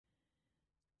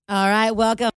All right,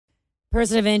 welcome.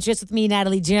 Person of interest with me,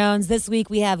 Natalie Jones. This week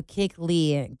we have Kick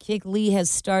Lee. Kick Lee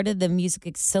has started the Music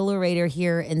Accelerator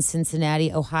here in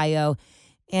Cincinnati, Ohio.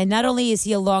 And not only is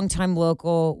he a longtime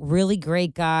local, really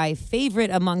great guy,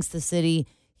 favorite amongst the city,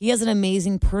 he has an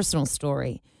amazing personal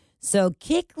story. So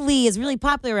Kick Lee is really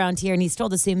popular around here, and he's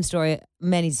told the same story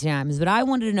many times. But I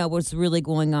wanted to know what's really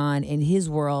going on in his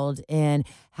world and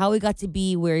how he got to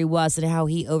be where he was and how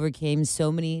he overcame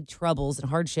so many troubles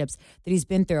and hardships that he's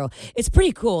been through. It's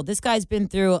pretty cool. This guy's been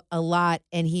through a lot,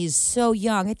 and he's so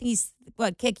young. I think he's,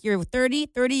 Kick, you're 30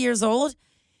 years old?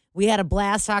 We had a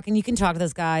blast talking. You can talk to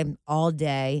this guy all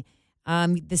day.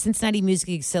 The Cincinnati Music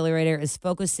Accelerator is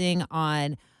focusing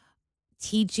on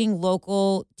teaching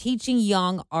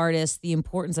young artists the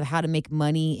importance of how to make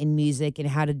money in music and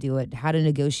how to do it, how to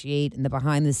negotiate and the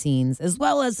behind the scenes, as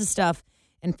well as the stuff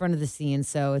in front of the scenes.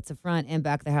 So it's a front and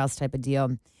back of the house type of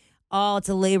deal. It's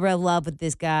a labor of love with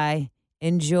this guy.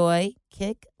 Enjoy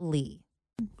Kick Lee.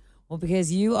 Well,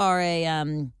 because you are a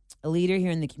leader here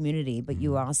in the community, but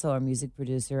you also are a music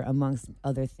producer, amongst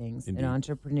other things. Indeed. An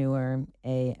entrepreneur,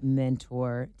 a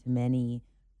mentor to many.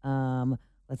 How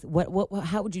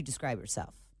would you describe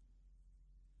yourself?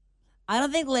 I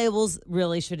don't think labels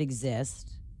really should exist.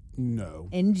 No.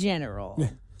 In general.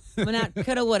 But not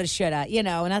coulda, woulda, shoulda.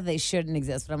 Not that they shouldn't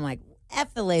exist, but I'm like,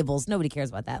 F the labels. Nobody cares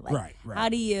about that. Like, right. How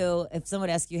do you, if someone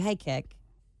asks you, hey, Kick,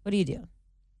 what do you do?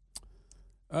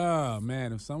 Oh,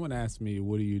 man, if someone asks me,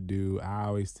 what do you do, I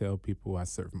always tell people I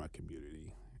serve my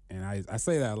community. And I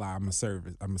say that a lot. I'm a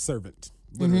servant.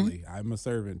 Literally. Mm-hmm. I'm a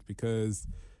servant because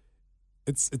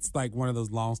it's like one of those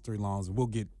long story longs. We'll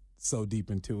get so deep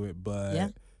into it,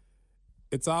 but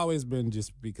it's always been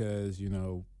just because,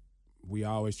 we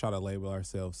always try to label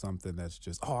ourselves something that's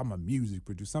just, I'm a music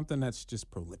producer, something that's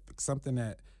just prolific, something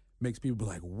that makes people be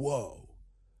like, whoa.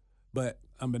 But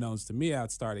unbeknownst to me, I'd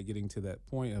started getting to that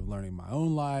point of learning my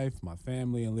own life, my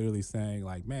family, and literally saying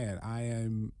like, man, I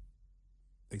am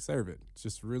a servant,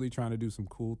 just really trying to do some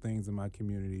cool things in my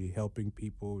community, helping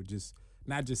people, just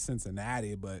not just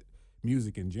Cincinnati, but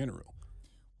music in general.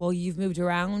 Well, you've moved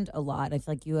around a lot. I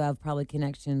feel like you have probably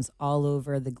connections all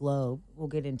over the globe. We'll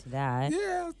get into that.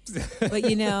 Yeah. But,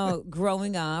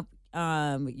 growing up,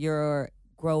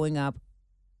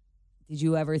 did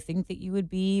you ever think that you would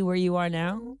be where you are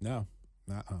now? No.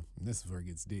 This is where it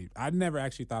gets deep. I never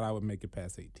actually thought I would make it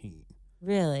past 18.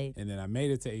 Really? And then I made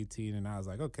it to 18, and I was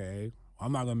like, okay,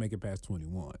 I'm not going to make it past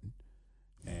 21.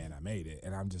 And I made it.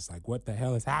 And I'm just like, what the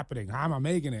hell is happening? How am I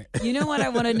making it? You know what I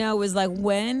want to know is, like,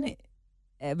 when,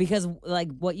 because, like,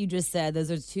 what you just said,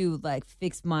 those are two, like,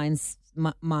 fixed minds,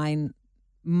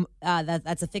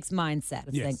 that's a fixed mindset.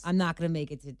 It's like, I'm not going to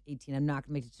make it to 18. I'm not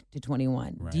going to make it to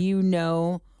 21. Right. Do you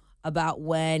know about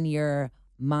when your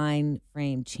mind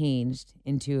frame changed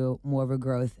into more of a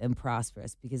growth and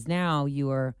prosperous? Because now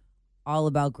you are all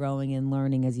about growing and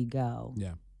learning as you go.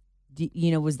 Yeah.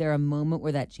 Was there a moment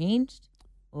where that changed?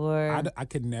 Or I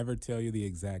could never tell you the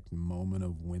exact moment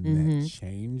of when that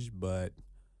changed, but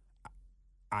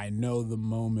I know the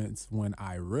moments when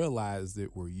I realized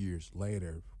it were years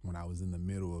later, when I was in the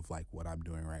middle of like what I'm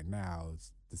doing right now.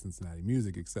 It's the Cincinnati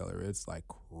Music Accelerator. It's like,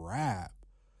 crap.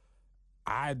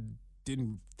 I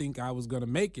didn't think I was going to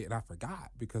make it, and I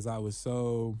forgot because I was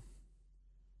so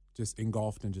just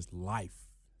engulfed in just life,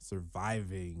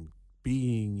 surviving,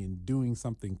 being and doing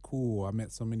something cool. I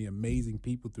met so many amazing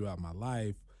people throughout my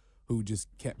life who just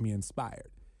kept me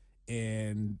inspired.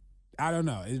 And I don't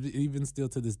know, even still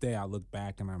to this day, I look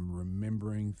back and I'm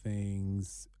remembering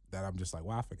things that I'm just like,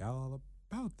 wow, I forgot all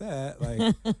about that.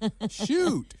 Like,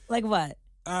 shoot. Like what?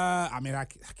 I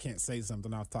can't say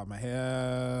something off the top of my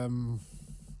head.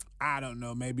 I don't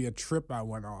know, maybe a trip I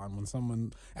went on when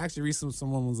someone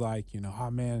was like, oh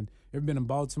man, you ever been in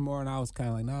Baltimore? And I was kind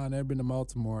of like, no, I've never been to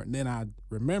Baltimore. And then I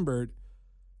remembered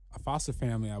a foster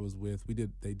family I was with.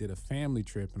 They did a family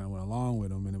trip and I went along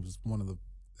with them. And it was one of the,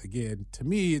 again, to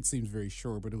me, it seems very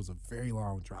short, but it was a very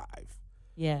long drive.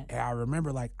 Yeah. And I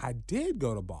remember like I did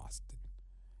go to Boston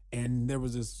and there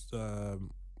was this, or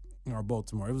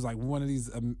Baltimore. It was like one of these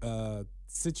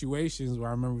situations where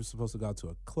I remember we were supposed to go to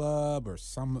a club or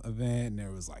some event and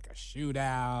there was like a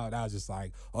shootout. I was just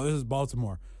like, oh, this is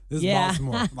Baltimore. This is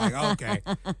Baltimore. Like, okay.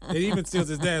 And even still to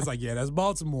this day, it's like, yeah, that's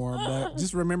Baltimore. But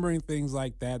just remembering things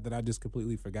like that I just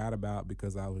completely forgot about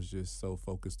because I was just so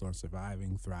focused on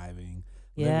surviving, thriving,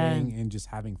 living, and just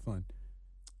having fun.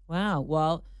 Wow.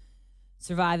 Well,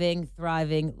 surviving,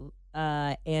 thriving,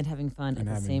 and having fun at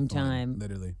the same time.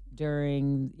 Literally.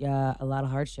 During a lot of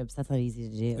hardships. That's not easy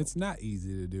to do. It's not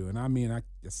easy to do. And I mean, I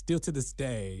still to this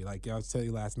day, like I was telling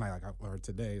you last night, or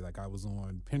today, like I was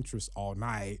on Pinterest all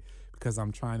night because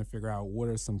I'm trying to figure out what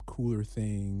are some cooler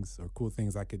things or cool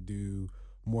things I could do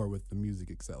more with the Music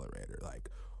Accelerator. Like,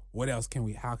 what else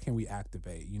how can we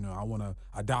activate? You know, I want to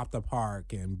adopt a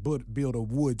park and build a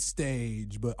wood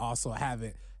stage, but also have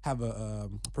a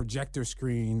projector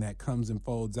screen that comes and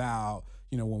folds out,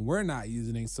 you know, when we're not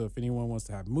using it. So if anyone wants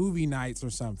to have movie nights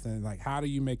or something, like, how do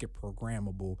you make it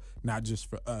programmable, not just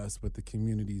for us, but the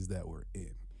communities that we're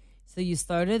in? So you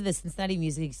started the Cincinnati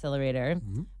Music Accelerator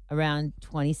around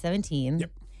 2017.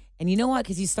 Yep. And you know what?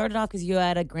 Because you started off because you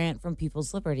had a grant from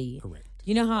People's Liberty. Correct.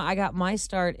 You know how I got my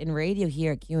start in radio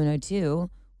here at Q102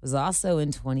 was also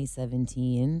in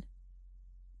 2017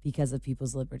 because of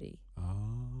People's Liberty.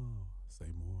 Oh, say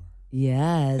more.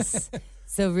 Yes.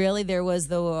 So really, there was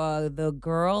the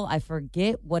girl, I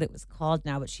forget what it was called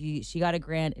now, but she got a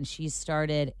grant and she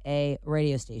started a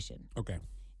radio station. Okay.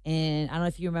 And I don't know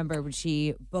if you remember, but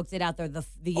she booked it out there, the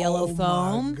yellow foam.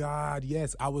 Oh my God,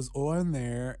 yes. I was on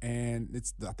there, and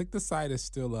I think the site is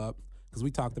still up because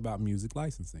we talked about music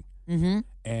licensing. Mm-hmm.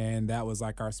 And that was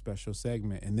like our special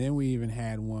segment. And then we even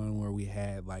had one where we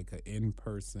had like an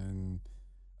in-person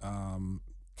kind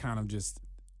of just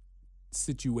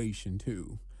situation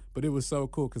too. But it was so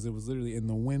cool because it was literally in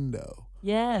the window.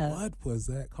 Yeah. What was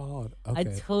that called? Okay. I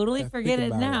totally forget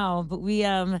it now. But we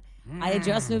I had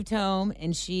just moved home,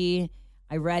 and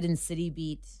I read in City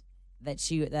Beat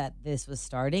that this was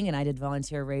starting, and I did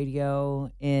volunteer radio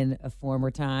in a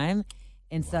former time.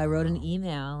 And so I wrote an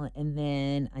email, and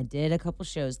then I did a couple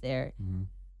shows there,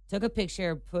 took a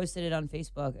picture, posted it on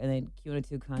Facebook, and then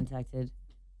Q102 contacted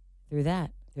through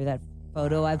that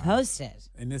photo I posted.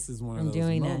 And this is one of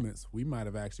those moments we might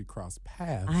have actually crossed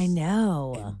paths. I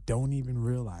know. And don't even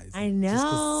realize it. I know. Just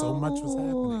 'cause so much was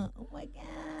happening. Oh, my God.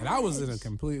 And I was in a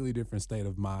completely different state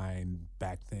of mind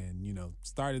back then. You know,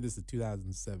 started this in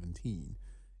 2017.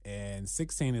 And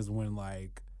 16 is when,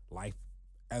 like, life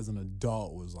as an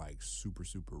adult was, like, super,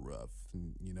 super rough.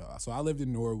 And, you know, so I lived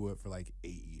in Norwood for, like,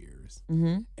 8 years.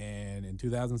 Mm-hmm. And in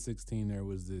 2016, there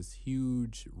was this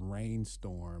huge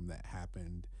rainstorm that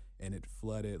happened, and it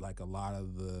flooded, like, a lot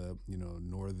of the, you know,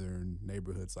 northern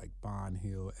neighborhoods like Bond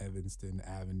Hill, Evanston,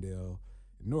 Avondale,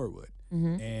 and Norwood.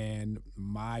 Mm-hmm. And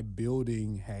my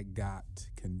building had got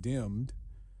condemned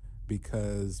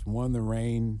because, one, the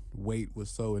rain weight was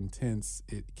so intense,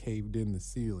 it caved in the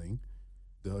ceiling,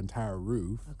 the entire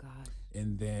roof. Oh, God.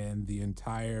 And then the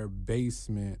entire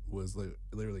basement was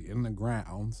literally in the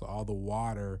ground, so all the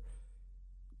water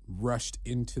rushed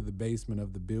into the basement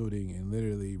of the building and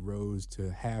literally rose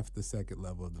to half the second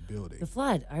level of the building. The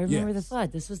flood. I remember the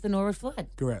flood. This was the Norwood flood.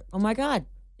 Correct. Oh, my God.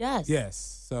 Yes. Yes.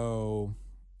 So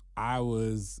I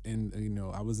was in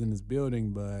this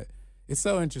building, but it's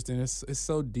so interesting. It's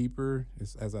so deeper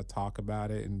as I talk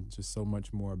about it, and just so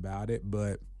much more about it.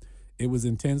 But it was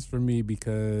intense for me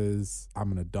because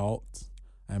I'm an adult.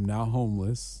 I'm now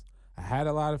homeless. I had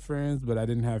a lot of friends, but I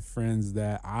didn't have friends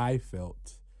that I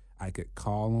felt I could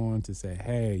call on to say,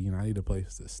 hey, you know, I need a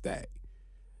place to stay.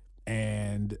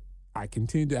 And I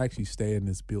continued to actually stay in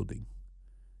this building.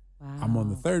 Wow. I'm on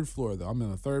the third floor, though. I'm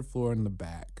on the third floor in the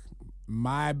back.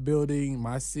 My building,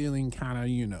 my ceiling kind of,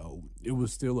 you know, it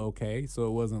was still okay. So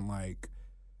it wasn't like,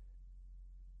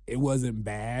 it wasn't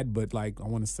bad, but like I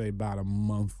want to say about a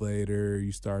month later,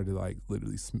 you started to like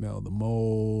literally smell the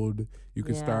mold. You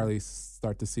could start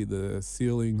to see the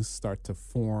ceilings start to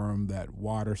form that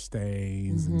water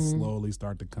stains and slowly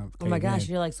start to come. Oh my gosh,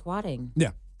 you're like squatting.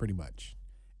 Yeah, pretty much.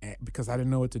 And because I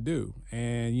didn't know what to do.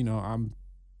 And, you know,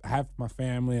 I have my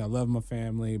family. I love my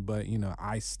family, but, you know,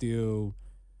 I still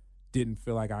didn't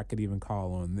feel like I could even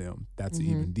call on them. That's an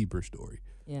even deeper story.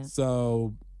 Yeah.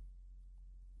 So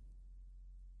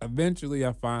eventually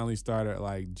I finally started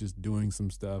like just doing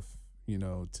some stuff, you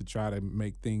know, to try to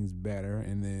make things better.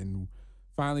 And then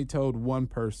finally told one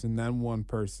person, then one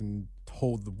person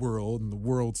told the world, and the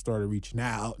world started reaching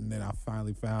out. And then I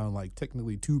finally found like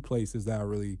technically 2 places that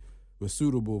really was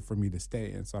suitable for me to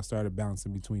stay in. So I started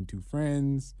bouncing between 2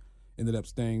 friends, ended up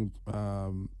staying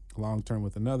long-term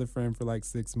with another friend for like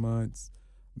 6 months.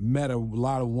 Met a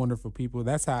lot of wonderful people.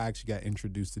 That's how I actually got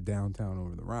introduced to downtown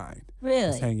over the Rhine. Really? I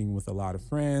was hanging with a lot of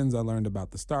friends. I learned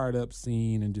about the startup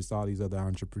scene and just all these other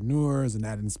entrepreneurs, and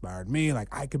that inspired me. Like,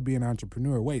 I could be an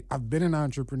entrepreneur. Wait, I've been an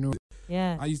entrepreneur.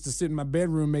 Yeah. I used to sit in my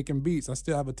bedroom making beats. I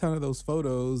still have a ton of those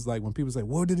photos. Like, when people say,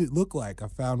 what did it look like? I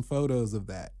found photos of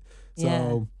that.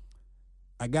 So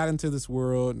I got into this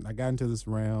world, and I got into this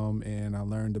realm, and I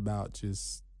learned about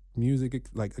just music,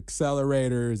 like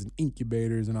accelerators and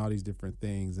incubators and all these different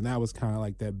things. And that was kind of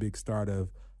like that big start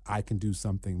of, I can do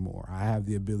something more. I have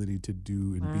the ability to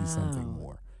do and be something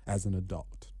more as an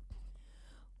adult.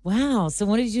 Wow. So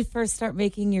when did you first start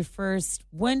making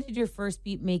when did your first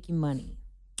beat make you money?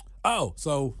 Oh,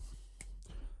 so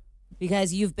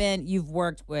Because you've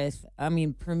worked with,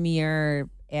 premier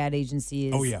ad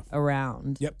agencies around,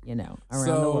 around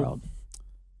the world.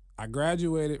 I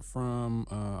graduated from,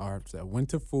 I went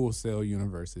to Full Sail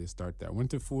University to start that.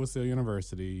 Went to Full Sail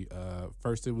University.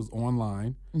 First it was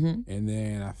online, and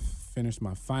then I finished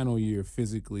my final year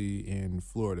physically in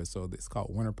Florida. So it's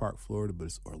called Winter Park, Florida, but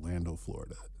it's Orlando,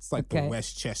 Florida. It's like the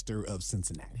Westchester of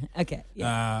Cincinnati. Okay.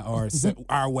 Yeah. Or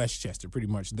our Westchester, pretty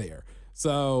much there.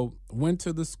 So went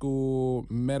to the school,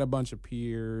 met a bunch of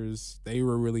peers. They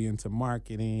were really into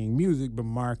marketing, music, but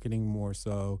marketing more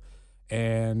so.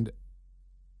 And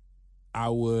I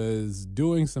was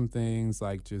doing some things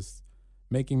like just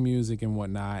making music and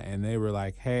whatnot, and they were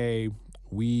like, "Hey,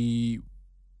 we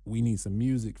need some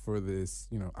music for this,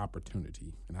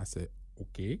 opportunity." And I said,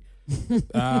 "Okay,"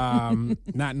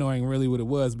 not knowing really what it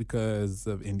was because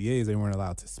of NDAs. They weren't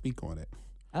allowed to speak on it.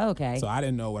 Oh, okay. So I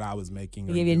didn't know what I was making.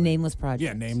 They gave you a nameless project.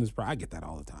 Yeah, nameless project. I get that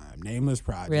all the time. Nameless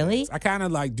projects. Really? I kind of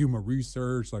like do my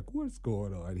research, like what's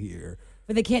going on here.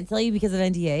 But they can't tell you because of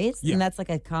NDAs? Yeah. And that's like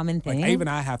a common thing? Like, even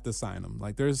I have to sign them.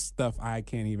 Like, there's stuff I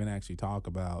can't even actually talk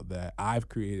about that I've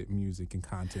created music and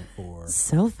content for.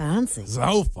 So fancy.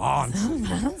 So fancy. So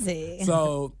fancy.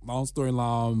 So, long story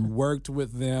long, worked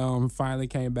with them, finally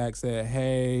came back, said,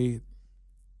 "Hey,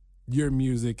 your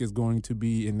music is going to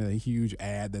be in a huge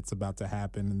ad that's about to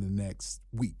happen in the next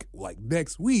week." Like,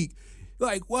 next week?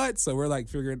 Like, what? So we're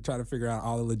like trying to figure out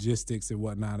all the logistics and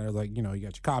whatnot. They're like, you got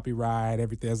your copyright,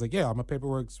 everything. I was like, yeah, all my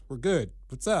paperwork's, we're good.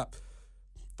 What's up?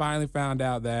 Finally found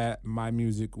out that my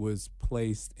music was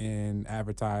placed in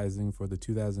advertising for the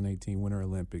 2018 Winter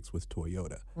Olympics with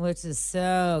Toyota. Which is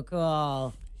so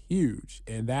cool. Huge.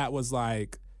 And that was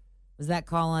like... Was that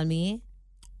Call on Me?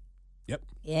 Yep.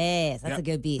 Yes, that's a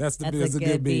good beat. That's a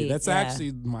good beat. That's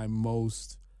actually my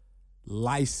most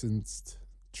licensed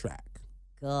track.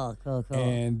 Cool.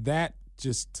 And that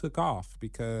just took off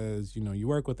because, you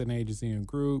work with an agency and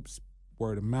groups,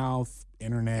 word of mouth,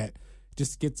 internet,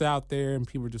 just gets out there and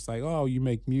people are just like, "Oh, you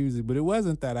make music." But it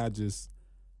wasn't that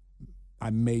I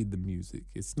made the music.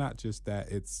 It's not just that.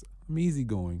 I'm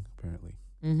easygoing, apparently.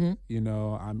 Mm-hmm.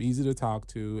 I'm easy to talk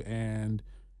to. And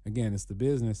again, it's the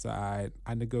business side.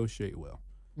 I negotiate well.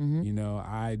 Mm-hmm.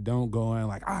 I don't go in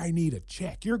like, "I need a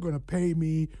check. You're going to pay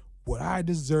me what I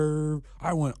deserve.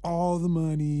 I want all the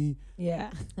money."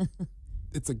 Yeah.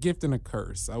 It's a gift and a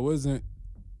curse. I wasn't,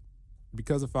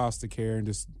 because of foster care and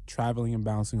just traveling and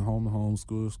bouncing home to home,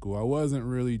 school to school, I wasn't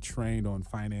really trained on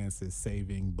finances,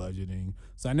 saving, budgeting.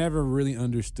 So I never really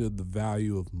understood the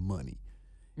value of money.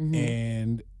 Mm-hmm.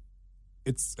 And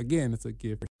it's a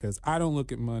gift because I don't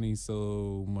look at money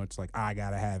so much like I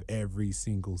got to have every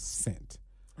single cent.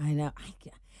 I know.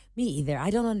 Me either.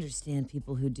 I don't understand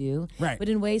people who do. Right. But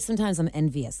in ways, sometimes I'm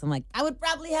envious. I'm like, I would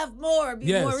probably have more,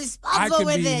 be more responsible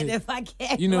with it if I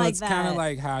can't. It's kind of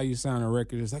like how you sound a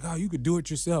record. It's like, oh, you could do it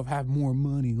yourself, have more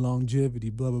money, longevity,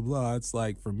 blah, blah, blah. It's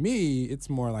like, for me, it's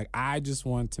more like I just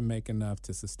want to make enough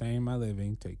to sustain my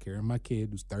living, take care of my kid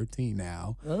who's 13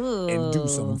 now, and do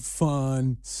some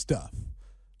fun stuff.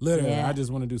 Literally, I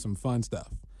just want to do some fun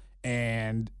stuff.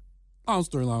 And long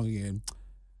story long again,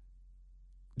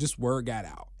 just word got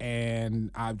out. And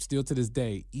I'm still to this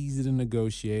day easy to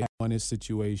negotiate. On this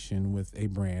situation with a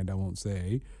brand, I won't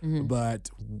say, but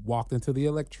walked into the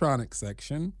electronics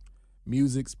section,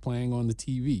 music's playing on the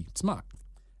TV. It's mine.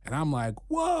 And I'm like,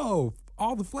 whoa,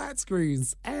 all the flat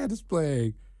screens, ad is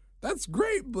playing. That's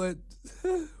great, but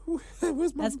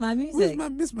that's my music.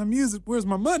 Where's my music? Where's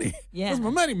my money? Yeah. Where's my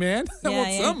money, man? I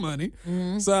want some money.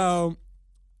 Mm-hmm. So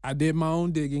I did my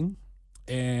own digging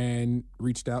and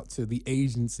reached out to the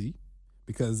agency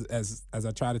because as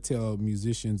I try to tell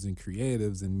musicians and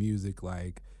creatives in music,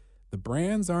 like, the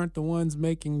brands aren't the ones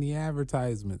making the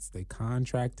advertisements. They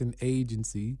contract an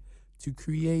agency to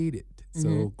create it. Mm-hmm.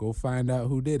 So go find out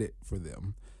who did it for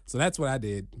them. So that's what I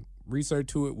did.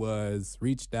 Research who it was,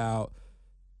 reached out.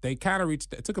 They kind of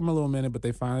reached, it took them a little minute, but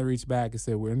they finally reached back and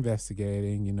said, "We're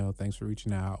investigating, thanks for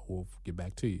reaching out. We'll get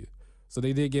back to you." So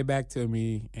they did get back to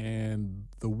me, and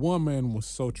the woman was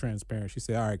so transparent. She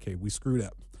said, "All right, Kate, we screwed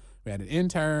up. We had an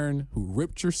intern who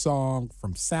ripped your song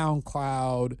from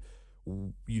SoundCloud.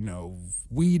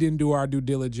 We didn't do our due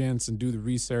diligence and do the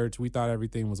research. We thought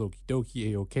everything was okie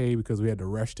dokie, A-okay, because we had to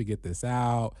rush to get this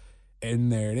out.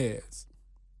 And there it is."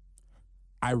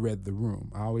 I read the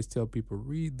room. I always tell people,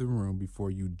 read the room before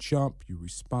you jump, you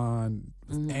respond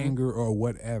with anger or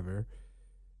whatever,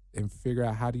 and figure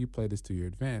out how do you play this to your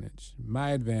advantage.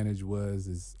 My advantage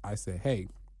is I said, "Hey,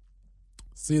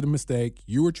 see the mistake.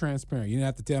 You were transparent. You didn't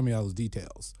have to tell me all those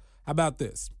details. how about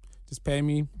this? Just pay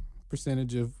me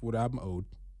percentage of what I'm owed.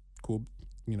 Cool.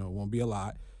 It won't be a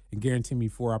lot. And guarantee me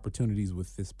 4 opportunities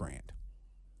with this brand.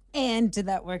 And did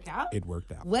that work out? It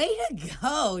worked out. Way to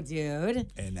go,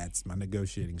 dude. And that's my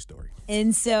negotiating story.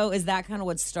 And so is that kind of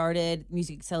what started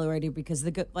Music Accelerator? Because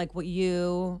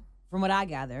from what I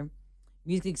gather,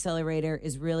 Music Accelerator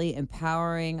is really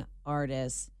empowering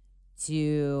artists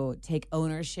to take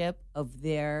ownership of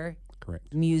their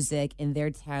Correct. music and their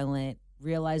talent,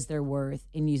 realize their worth,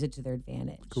 and use it to their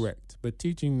advantage. Correct. But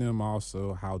teaching them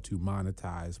also how to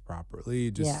monetize properly,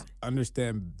 just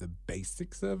understand the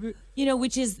basics of it.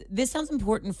 This sounds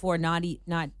important for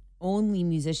not only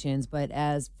musicians, but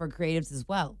as for creatives as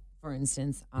well. For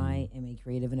instance, I am a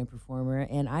creative and a performer,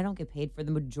 and I don't get paid for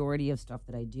the majority of stuff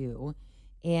that I do.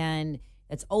 And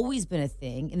that's always been a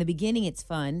thing. In the beginning, it's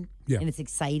fun and it's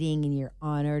exciting and you're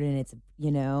honored and it's,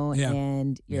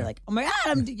 and you're like, oh my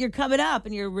God, you're coming up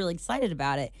and you're really excited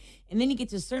about it. And then you get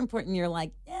to a certain point and you're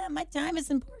like, my time is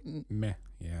important. Meh,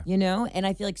 yeah. And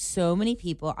I feel like so many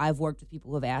people, I've worked with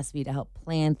people who have asked me to help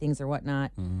plan things or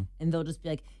whatnot. And they'll just be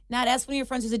like, ask one of your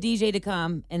friends who's a DJ to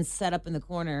come and set up in the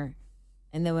corner.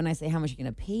 And then when I say how much you're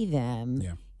going to pay them,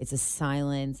 it's a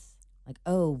silence. Like,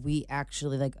 we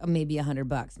actually maybe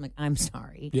 $100. I'm like, I'm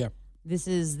sorry. Yeah. There's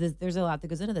a lot that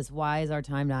goes into this. Why is our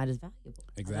time not as valuable?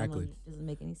 Exactly. It doesn't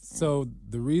make any sense. So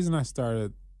the reason I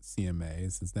started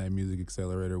CMA, Cincinnati Music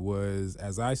Accelerator, was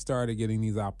as I started getting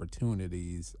these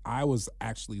opportunities, I was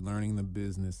actually learning the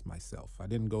business myself. I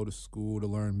didn't go to school to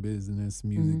learn business,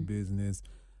 music business.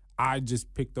 I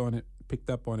just picked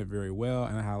up on it very well,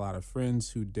 and I had a lot of friends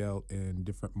who dealt in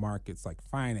different markets like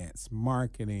finance,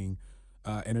 marketing,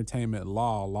 entertainment,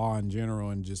 law in general,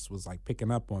 and just was like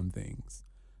picking up on things.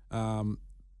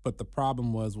 But the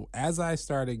problem was, as I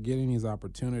started getting these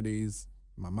opportunities,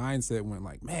 my mindset went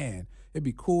like, man, it'd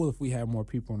be cool if we had more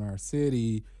people in our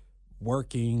city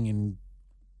working and,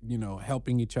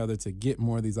 helping each other to get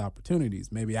more of these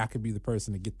opportunities. Maybe I could be the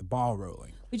person to get the ball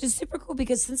rolling. Which is super cool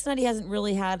because Cincinnati hasn't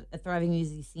really had a thriving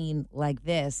music scene like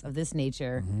this, of this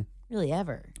nature, really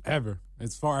ever. Ever.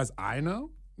 As far as I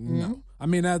know. No, I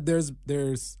mean there's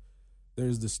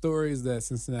the stories that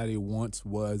Cincinnati once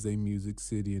was a music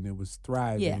city and it was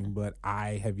thriving, but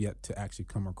I have yet to actually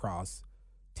come across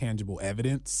tangible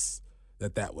evidence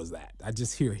that was that. I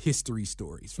just hear history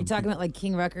stories. You're talking about like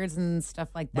King Records and stuff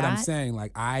like that? But I'm saying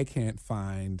I can't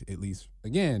find, at least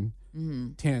again,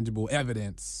 tangible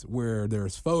evidence where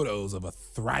there's photos of a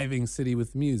thriving city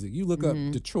with music. You look up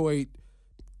Detroit,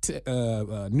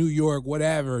 New York,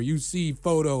 whatever, you see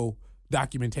photo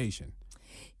documentation.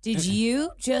 Did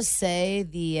you just say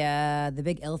the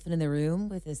big elephant in the room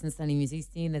with the Cincinnati music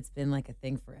scene that's been like a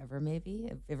thing forever, maybe?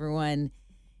 If everyone,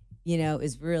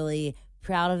 is really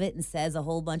proud of it and says a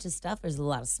whole bunch of stuff, there's a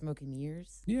lot of smoke and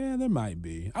mirrors. Yeah, there might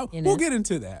be. We'll get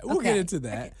into that. Get into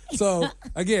that. Okay. So,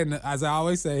 again, as I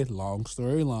always say, long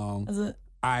story long,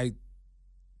 I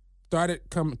started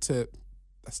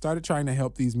trying to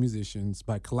help these musicians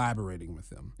by collaborating with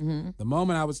them. The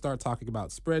moment I would start talking about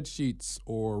spreadsheets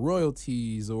or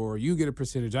royalties or you get a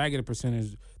percentage, I get a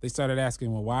percentage, they started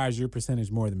asking, well, why is your percentage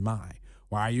more than mine?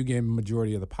 Why are you getting the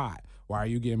majority of the pot? Why are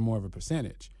you getting more of a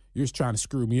percentage? You're just trying to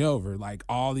screw me over. Like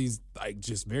all these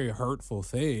just very hurtful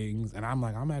things. And I'm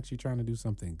like, I'm actually trying to do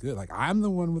something good. Like I'm the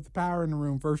one with the power in the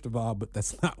room, first of all, but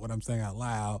that's not what I'm saying out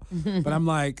loud. But I'm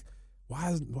like,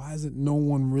 why is it no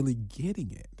one really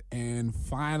getting it? And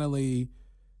finally,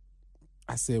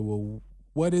 I said, well,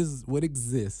 what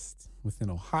exists within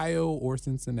Ohio or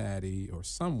Cincinnati or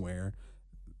somewhere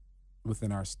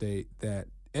within our state that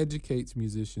educates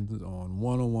musicians on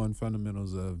one-on-one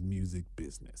fundamentals of music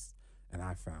business? And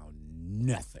I found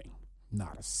nothing,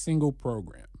 not a single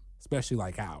program, especially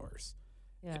like ours,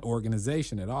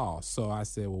 organization at all. So I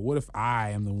said, well, what if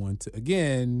I am the one to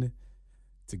get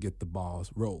the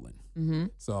balls rolling?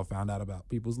 So I found out about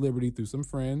People's Liberty through some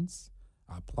friends.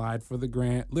 I applied for the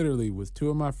grant, literally with 2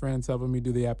 of my friends helping me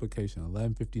do the application.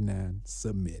 11:59,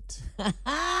 submit.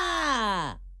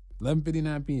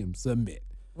 11:59 p.m., submit.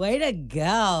 Way to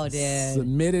go, dude.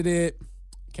 Submitted it,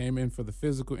 came in for the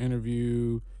physical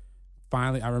interview.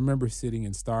 Finally, I remember sitting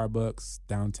in Starbucks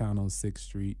downtown on 6th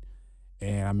Street,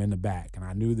 and I'm in the back. And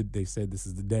I knew that they said, this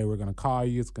is the day we're going to call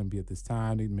you. It's going to be at this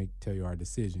time to tell you our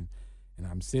decision. And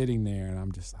I'm sitting there, and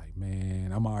I'm just like,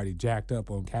 man, I'm already jacked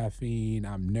up on caffeine.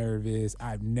 I'm nervous.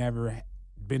 I've never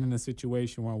been in a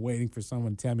situation where I'm waiting for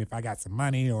someone to tell me if I got some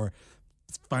money or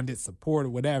funded support or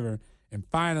whatever. And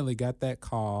finally got that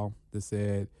call that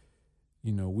said,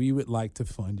 we would like to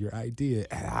fund your idea.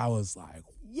 And I was like,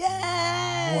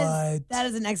 yes! What? That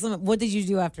is an excellent. What did you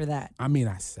do after that? I mean,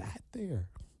 I sat there.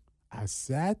 I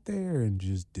sat there in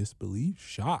just disbelief,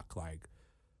 shock. Like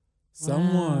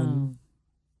someone,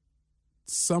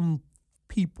 some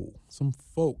people, some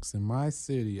folks in my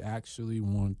city actually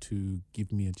want to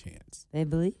give me a chance. They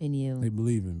believe in you. They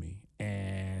believe in me.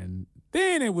 And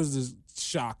then it was this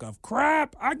shock of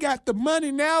crap. I got the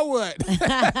money. Now what?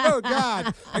 Oh,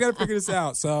 God. I got to figure this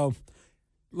out. So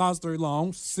long story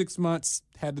long, 6 months,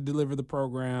 had to deliver the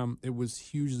program. It was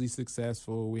hugely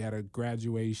successful. We had a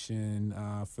graduation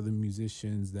for the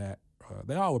musicians that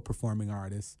they all were performing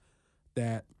artists.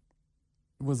 That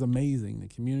was amazing. The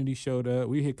community showed up.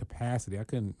 We hit capacity.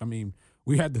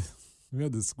 We had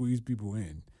to squeeze people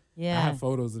in. Yeah. I have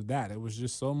photos of that. It was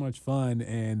just so much fun,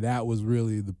 and that was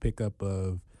really the pickup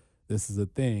of this is a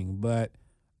thing. But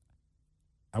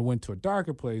I went to a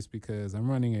darker place because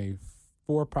I'm running a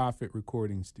for-profit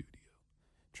recording studio,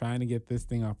 trying to get this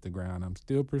thing off the ground. I'm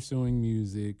still pursuing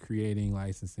music, creating,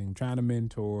 licensing, trying to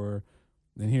mentor.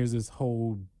 Then here's this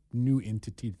whole new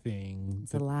entity thing.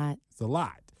 It's a lot. It's a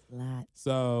lot.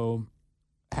 So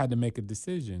I had to make a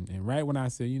decision. And right when I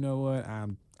said, you know what, I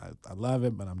love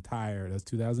it, but I'm tired. That's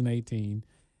 2018.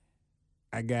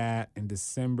 I got in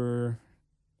December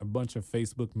a bunch of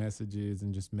Facebook messages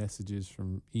and just messages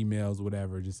from emails,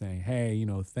 whatever, just saying, hey,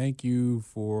 thank you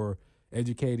for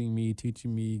educating me,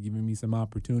 teaching me, giving me some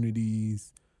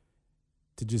opportunities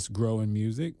to just grow in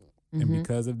music. Mm-hmm. And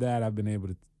because of that, I've been able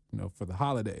to, for the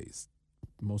holidays,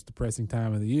 the most depressing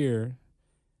time of the year,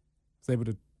 I was able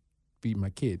to feed my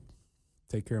kid,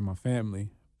 take care of my family,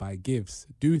 buy gifts,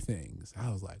 do things.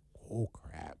 I was like, oh,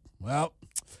 crap. Well,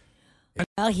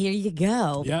 here you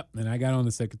go. Yep. And I got on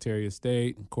the Secretary of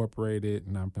State, incorporated,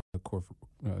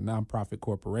 nonprofit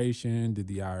corporation, did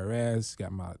the IRS,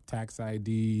 got my tax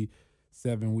ID.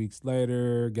 7 weeks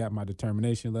later, got my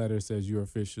determination letter, says you're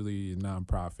officially a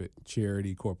nonprofit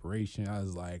charity corporation. I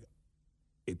was like,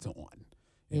 it's on.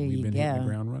 And we've been hitting the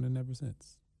ground running ever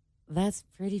since. That's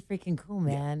pretty freaking cool,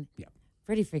 man. Yeah.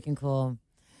 Pretty freaking cool.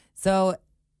 So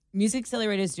Music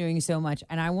Accelerator is doing so much,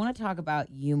 and I want to talk about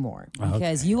you more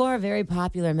because you are a very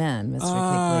popular man,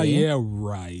 Mr. Kick Lee. Yeah,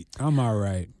 right. I'm all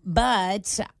right.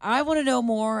 But I want to know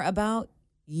more about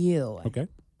you. Okay?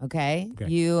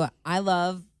 I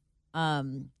love,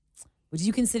 would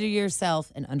you consider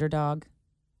yourself an underdog?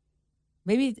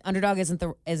 Maybe underdog isn't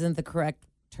the correct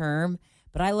term,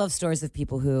 but I love stories of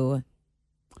people who...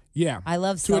 Yeah, I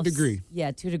love to a degree.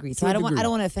 Yeah, to a degree. So I don't want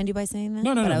to offend you by saying that.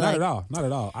 No, not at all. Not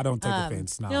at all. I don't take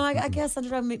offense. No, I guess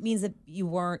underdog means that you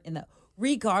weren't in the.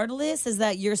 Regardless, is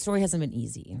that your story hasn't been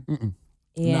easy.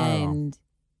 And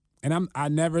I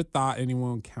never thought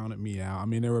anyone counted me out. I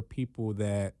mean, there were people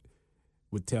that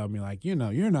would tell me like, you're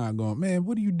not going, man,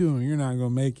 what are you doing? You're not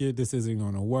going to make it. This isn't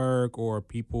going to work. Or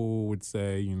people would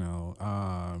say,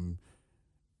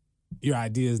 your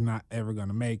idea is not ever going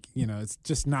to make, it's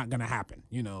just not going to happen.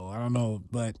 I don't know.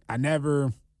 But I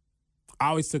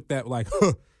always took that like,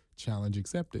 challenge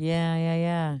accepted.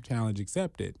 Yeah. Challenge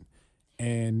accepted.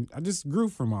 And I just grew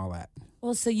from all that.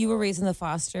 Well, so you were raised in the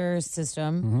foster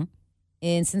system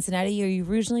in Cincinnati. Are you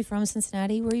originally from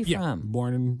Cincinnati? Where are you from?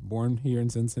 Born here in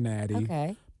Cincinnati.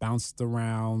 Okay. Bounced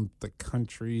around the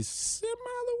country, the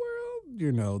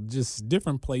world, just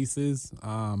different places.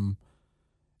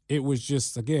 It was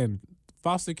just, again,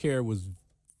 foster care was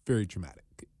very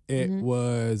traumatic. It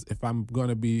was, if I'm going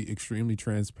to be extremely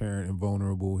transparent and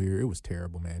vulnerable here, it was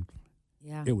terrible, man.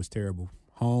 Yeah. It was terrible.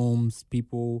 Homes,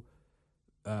 people,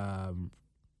 it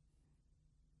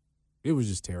was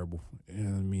just terrible.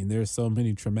 There's so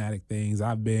many traumatic things.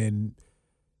 I've been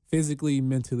physically,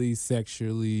 mentally,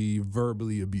 sexually,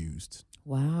 verbally abused.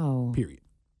 Wow. Period.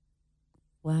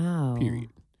 Wow.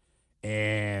 Period.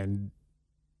 And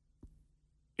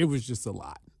it was just a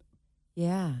lot.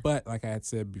 Yeah. But like I had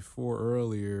said before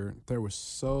earlier, there were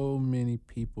so many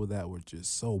people that were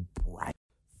just so bright,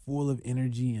 full of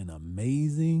energy and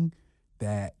amazing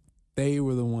that they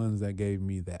were the ones that gave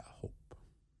me that hope.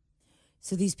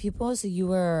 So these people, you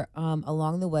were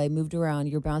along the way, moved around,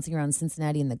 you're bouncing around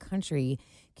Cincinnati in the country.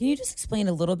 Can you just explain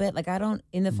a little bit? Like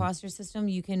in the foster system,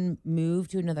 you can move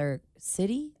to another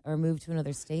city or move to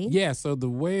another state? Yeah, so the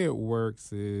way it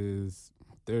works is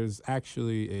there's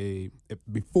actually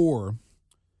before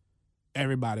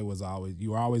everybody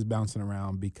you were always bouncing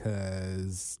around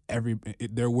because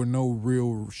there were no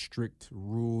real strict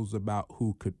rules about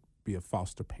who could be a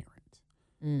foster parent.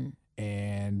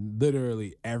 And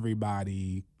literally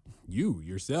everybody, you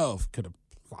yourself could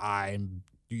apply and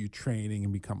do your training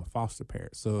and become a foster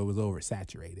parent. So it was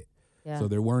oversaturated. Yeah. So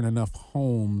there weren't enough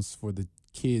homes for the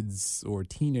kids or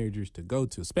teenagers to go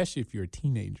to, especially if you're a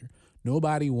teenager.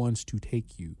 Nobody wants to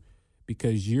take you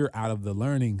because you're out of the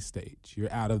learning stage.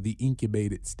 You're out of the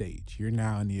incubated stage. You're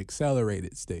now in the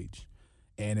accelerated stage.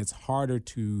 And it's harder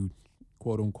to,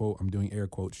 quote unquote, I'm doing air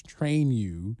quotes, train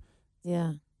you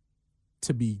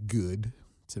to be good,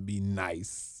 to be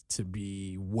nice, to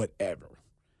be whatever.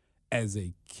 As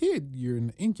a kid, you're in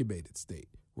the incubated state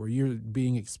where you're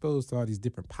being exposed to all these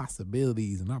different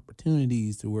possibilities and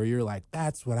opportunities to where you're like,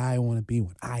 that's what I want to be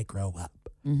when I grow up.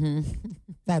 Mm-hmm.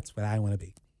 That's what I want to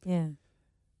be. Yeah.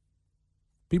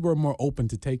 People are more open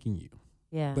to taking you.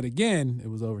 Yeah. But again, it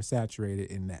was oversaturated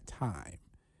in that time.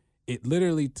 It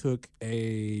literally took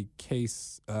a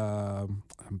case, I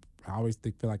always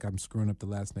feel like I'm screwing up the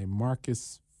last name,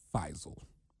 Marcus Feisel.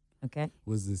 Okay.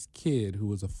 Was this kid who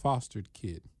was a fostered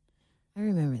kid. I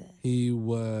remember that. He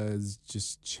was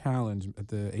just challenged at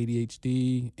the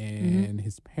ADHD, and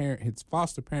his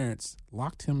foster parents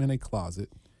locked him in a closet.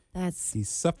 He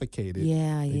suffocated.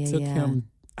 They took him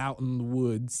out in the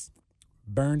woods,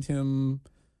 burned him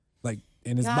like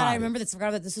in his body. I remember this. Forgot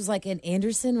about this. Was like in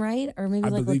Anderson, right? Or maybe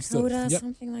like Lakota,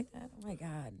 something like that. Oh my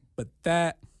God. But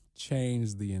that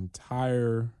changed the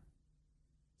entire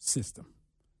system,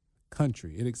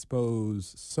 country. It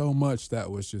exposed so much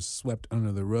that was just swept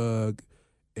under the rug,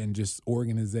 and just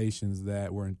organizations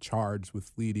that were in charge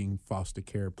with leading foster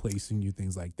care, placing you,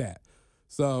 things like that.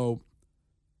 So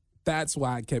that's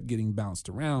why I kept getting bounced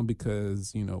around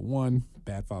because, one,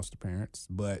 bad foster parents,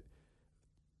 but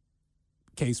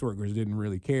caseworkers didn't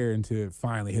really care until it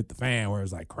finally hit the fan where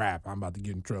it's like, crap, I'm about to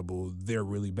get in trouble. They're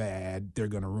really bad. They're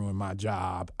going to ruin my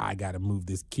job. I got to move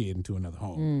this kid into another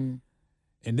home.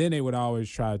 And then they would always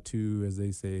try to, as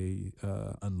they say,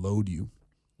 unload you.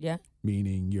 Yeah.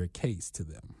 Meaning you're a case to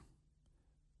them.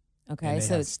 Okay,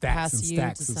 so it's stacks and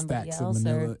stacks and stacks of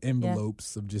manila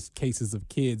envelopes of just cases of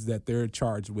kids that they're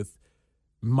charged with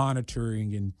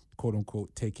monitoring and quote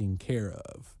unquote taking care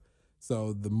of.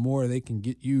 So the more they can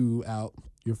get you out,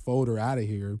 your folder out of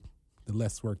here, the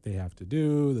less work they have to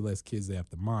do, the less kids they have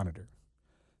to monitor.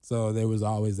 So there was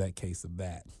always that case of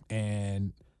that.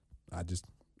 And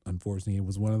unfortunately, it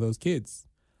was one of those kids.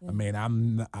 Yeah. I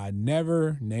mean, I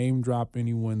never name drop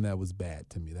anyone that was bad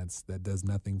to me. That does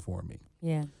nothing for me.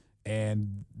 Yeah.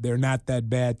 And they're not that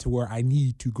bad to where I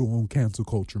need to go on cancel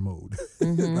culture mode.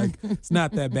 Like, it's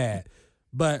not that bad.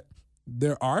 But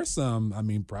there are some,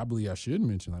 probably I should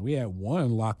mention, like we had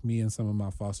one lock me and some of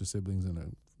my foster siblings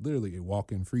in literally a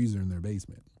walk-in freezer in their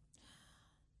basement.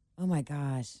 Oh my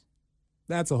gosh.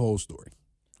 That's a whole story.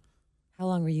 How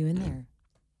long were you in there?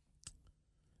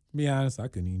 To be honest, I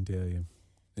couldn't even tell you.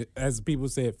 As people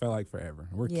say, it felt like forever.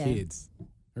 We're kids.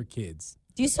 We're kids.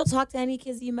 Do you still talk to any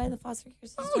kids that you met in the foster care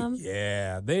system? Oh,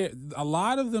 yeah. A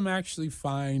lot of them actually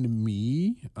find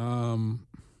me.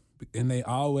 And it's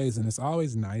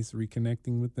always nice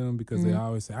reconnecting with them because they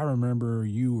always say, I remember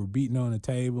you were beating on the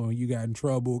table and you got in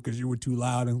trouble because you were too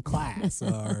loud in class.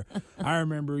 Or I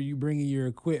remember you bringing your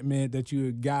equipment that you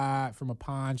had got from a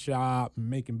pawn shop and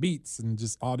making beats and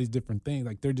just all these different things.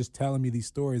 Like they're just telling me these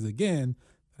stories again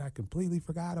that I completely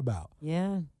forgot about.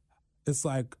 Yeah. It's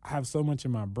like I have so much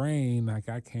in my brain, like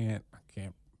I can't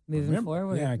moving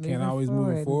forward. Yeah, I can't always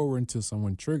move forward until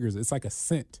someone triggers it. It's like a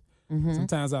scent.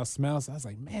 Sometimes I'll smell, so I was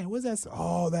like, man, what's that?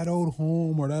 Oh, that old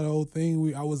home or that old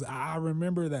thing. I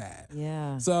remember that.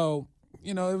 Yeah. So,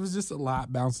 it was just a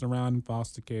lot bouncing around in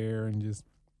foster care and just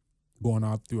going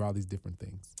out through all these different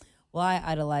things. Well, I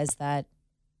idolize that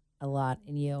a lot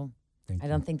in you. I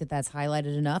don't think that that's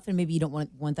highlighted enough, and maybe you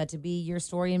don't want that to be your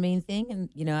story and main thing,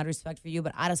 and, out of respect for you,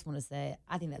 but I just want to say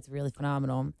I think that's really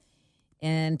phenomenal.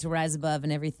 And to rise above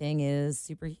and everything is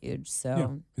super huge. So yeah,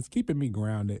 it's keeping me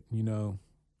grounded,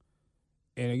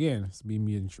 And again, it's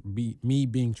me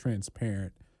being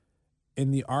transparent.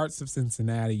 In the arts of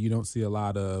Cincinnati, you don't see a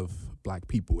lot of Black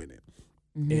people in it.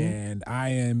 And I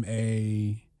am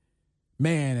a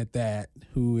man at that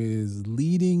who is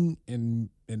leading in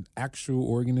an actual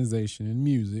organization in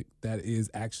music that is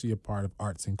actually a part of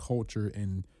arts and culture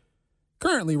and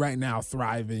currently right now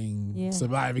thriving,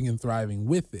 surviving and thriving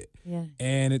with it. Yeah.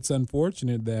 And it's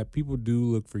unfortunate that people do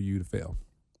look for you to fail.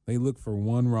 They look for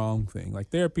one wrong thing. Like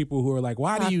there are people who are like,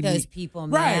 why do you those people,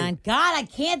 man? Right. God, I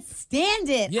can't stand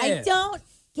it. Yeah. I don't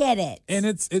get it. And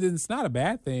it's not a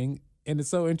bad thing. And it's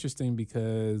so interesting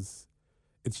because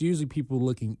it's usually people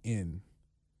looking in,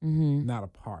 not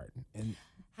apart. And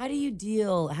how do you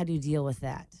deal with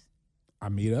that? I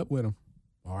meet up with them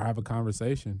or I have a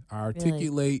conversation. I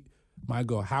articulate my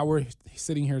goal. How we're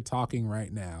sitting here talking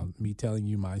right now, me telling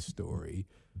you my story.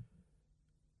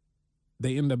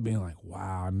 They end up being like,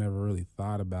 wow, I never really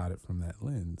thought about it from that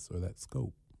lens or that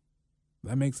scope.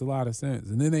 That makes a lot of sense.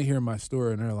 And then they hear my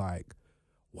story and they're like,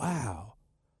 wow,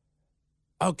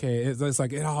 okay, it's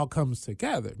like it all comes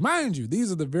together. Mind you,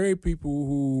 these are the very people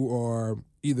who are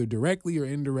either directly or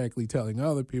indirectly telling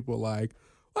other people, like,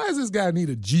 why does this guy need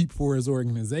a Jeep for his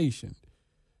organization?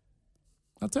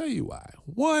 I'll tell you why.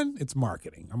 One, it's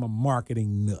marketing. I'm a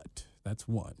marketing nut. That's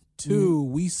one. Two,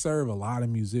 we serve a lot of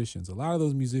musicians. A lot of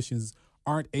those musicians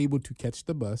aren't able to catch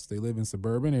the bus. They live in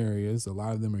suburban areas. A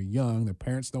lot of them are young. Their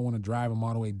parents don't want to drive them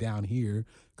all the way down here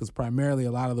because primarily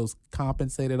a lot of those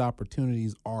compensated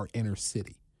opportunities are inner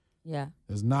city. Yeah.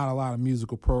 There's not a lot of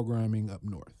musical programming up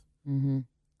north. Mm-hmm.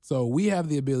 So we have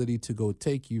the ability to go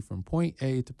take you from point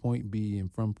A to point B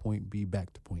and from point B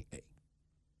back to point A.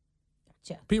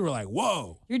 Gotcha. People are like,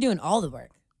 whoa. You're doing all the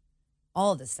work,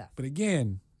 all of the stuff. But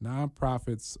again,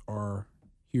 nonprofits are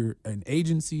here, an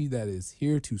agency that is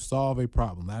here to solve a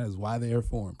problem. That is why they are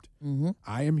formed. Mm-hmm.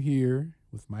 I am here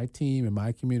with my team and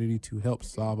my community to help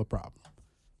solve a problem.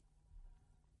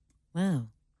 Wow.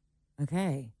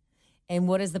 Okay. And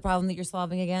what is the problem that you're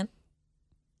solving again?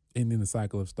 Ending the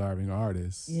cycle of starving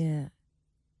artists. Yeah.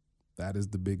 That is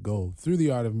the big goal through the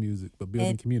art of music, but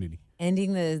building community.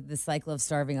 Ending the cycle of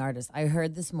starving artists. I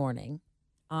heard this morning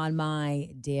on my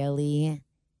daily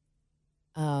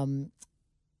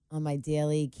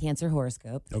cancer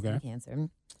horoscope. Okay. Cancer.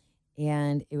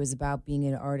 And it was about being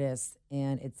an artist.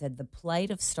 And it said the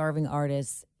plight of starving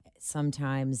artists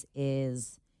sometimes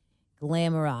is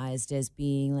glamorized as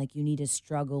being like you need to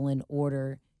struggle in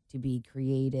order to be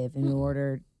creative, in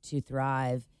order to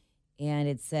thrive. And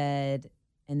it said,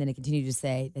 and then it continued to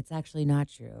say, that's actually not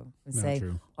true. It Not say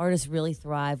true. artists really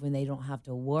thrive when they don't have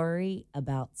to worry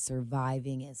about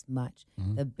surviving as much.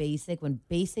 Mm-hmm. When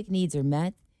basic needs are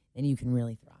met, then you can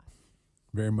really thrive.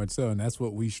 Very much so. And that's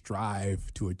what we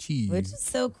strive to achieve. Which is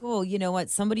so cool. You know what?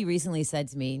 Somebody recently said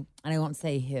to me, and I won't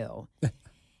say who,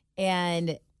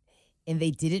 and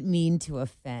they didn't mean to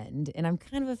offend. And I'm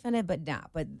kind of offended, but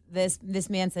not. But this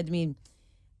man said to me,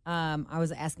 I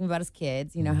was asking about his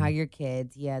kids. You know, how your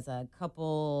kids, he has a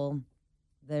couple,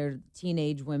 they're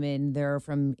teenage women. They're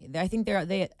from, I think all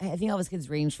of his kids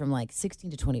range from like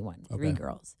 16 to 21, Okay. 3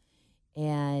 girls.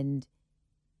 And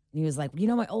he was like, you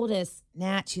know, my oldest,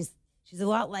 Nat, she's a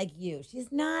lot like you.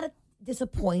 She's not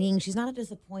disappointing. She's not a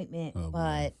disappointment,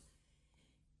 but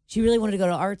she really wanted to go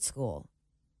to art school.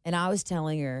 And I was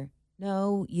telling her,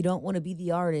 no, you don't want to be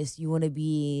the artist. You want to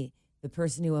be the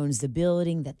person who owns the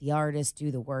building that the artists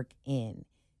do the work in.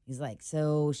 He's like,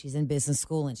 so she's in business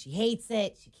school and she hates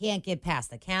it. She can't get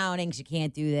past accounting. She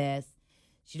can't do this.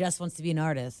 She just wants to be an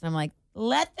artist. And I'm like,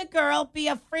 let the girl be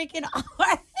a freaking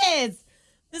artist.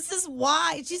 This is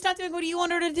why she's not doing what you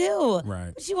want her to do.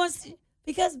 Right. She wants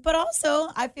to, but also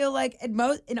I feel like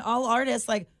in all artists,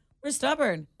 like we're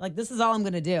stubborn. Like this is all I'm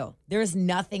going to do. There is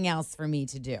nothing else for me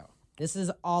to do. This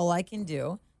is all I can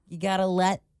do. You got to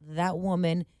let that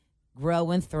woman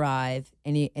grow and thrive,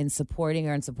 and supporting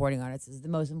her and supporting artists is the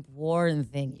most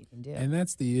important thing you can do. And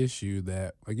that's the issue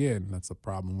that, again, that's a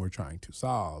problem we're trying to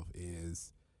solve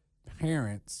is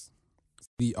parents see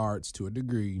the arts to a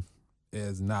degree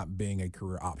as not being a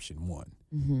career option, one.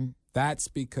 Mm-hmm. That's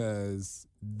because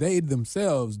they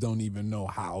themselves don't even know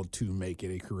how to make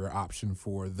it a career option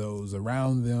for those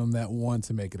around them that want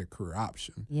to make it a career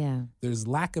option. Yeah. There's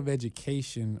lack of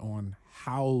education on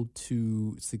how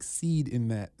to succeed in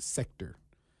that sector.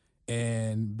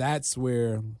 And that's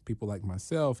where people like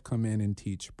myself come in and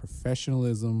teach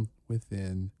professionalism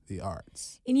within the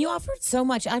arts. And you offered so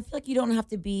much. I feel like you don't have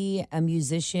to be a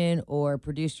musician or a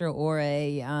producer or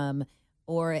a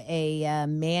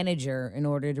manager in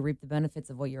order to reap the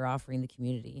benefits of what you're offering the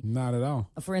community. Not at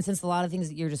all. For instance, a lot of things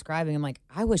that you're describing, I'm like,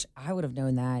 I wish I would have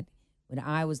known that when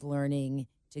I was learning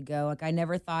to go. Like, I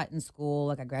never thought in school,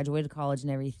 like I graduated college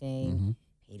and everything,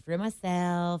 paid for it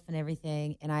myself and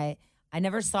everything. And I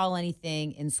never saw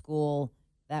anything in school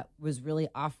that was really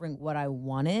offering what I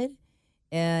wanted.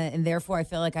 And therefore, I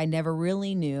feel like I never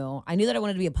really knew. I knew that I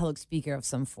wanted to be a public speaker of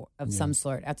some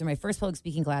sort. After my first public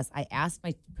speaking class, I asked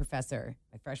my professor,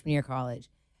 my freshman year of college,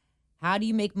 how do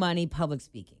you make money public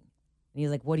speaking? And he's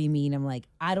like, what do you mean? I'm like,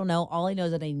 I don't know. All I know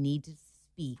is that I need to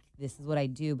speak. This is what I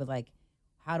do, but like,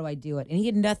 how do I do it? And he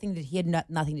had nothing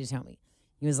to tell me.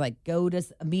 He was like, go to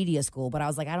a media school. But I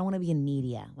was like, I don't want to be in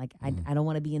media. Like, I don't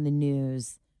want to be in the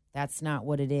news. That's not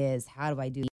what it is. How do I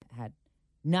do it? I had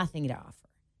nothing to offer.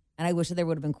 And I wish that there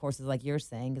would have been courses like you're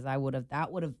saying, because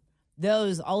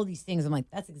all of these things, I'm like,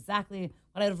 that's exactly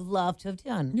what I would have loved to have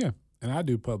done. Yeah. And I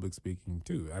do public speaking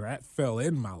too. That fell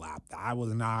in my lap. That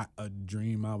was not a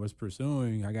dream I was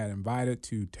pursuing. I got invited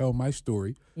to tell my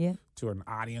story to an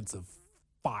audience of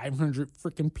 500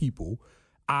 freaking people.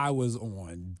 I was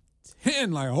on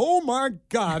 10. Like, oh my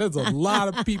God, there's a lot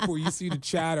of people. You see the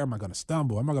chatter. Am I going to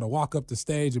stumble? Am I going to walk up the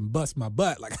stage and bust my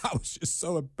butt? Like, I was just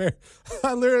so embarrassed.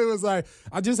 I literally was like,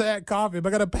 I just had coffee. Am I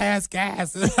going to pass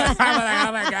gas? I'm like,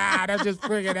 oh my God, I'm just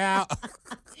freaking out.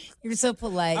 You're so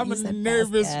polite. I'm a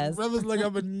nervous, brother's like,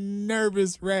 I'm a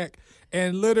nervous wreck.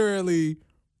 And literally,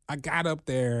 I got up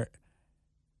there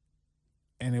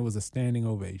and it was a standing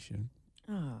ovation.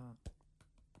 Oh.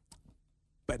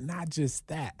 But not just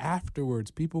that. Afterwards,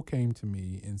 people came to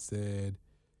me and said,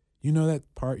 you know that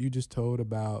part you just told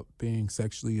about being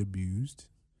sexually abused?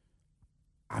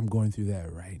 I'm going through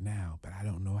that right now, but I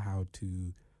don't know how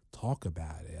to talk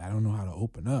about it. I don't know how to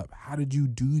open up. How did you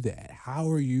do that? How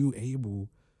are you able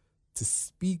to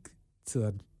speak to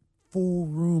a full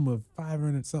room of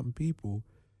 500-something people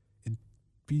and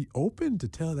be open to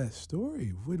tell that story?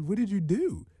 What did you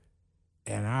do?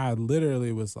 And I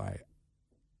literally was like,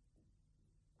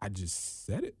 I just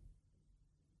said it.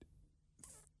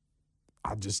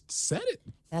 I just said it.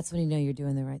 That's when you know you're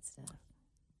doing the right stuff.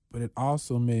 But it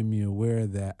also made me aware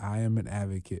that I am an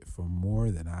advocate for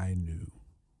more than I knew.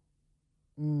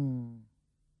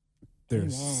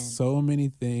 There's so many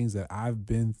things that I've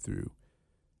been through,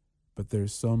 but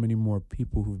there's so many more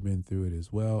people who've been through it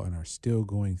as well and are still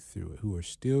going through it, who are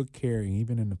still carrying,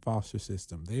 even in the foster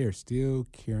system, they are still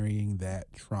carrying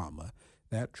that trauma.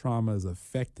 That trauma is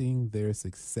affecting their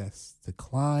success to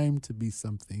climb to be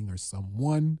something or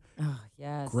someone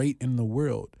great in the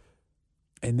world.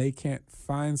 And they can't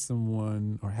find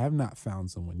someone or have not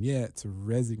found someone yet to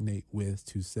resonate with,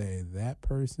 to say that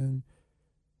person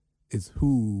is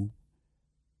who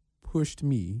pushed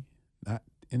me, not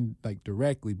in like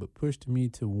directly, but pushed me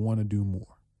to want to do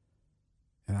more.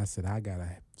 And I said, I got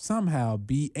to somehow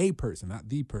be a person, not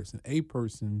the person, a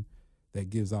person that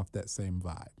gives off that same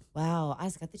vibe. Wow, I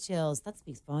just got the chills. That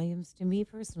speaks volumes to me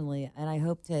personally, and I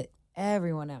hope to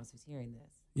everyone else who's hearing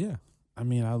this. Yeah. I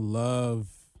mean, I love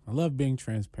being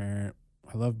transparent.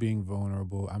 I love being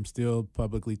vulnerable. I'm still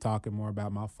publicly talking more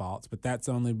about my faults, but that's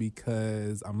only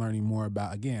because I'm learning more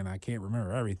about, again, I can't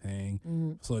remember everything.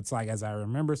 Mm-hmm. So it's like, as I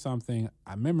remember something,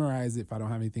 I memorize it. If I don't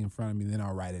have anything in front of me, then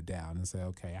I'll write it down and say,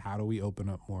 okay, how do we open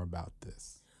up more about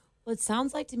this? Well, it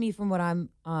sounds like to me from what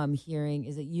I'm hearing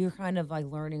is that you're kind of like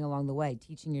learning along the way,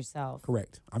 teaching yourself.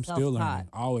 Correct. I'm still learning,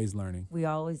 always learning. We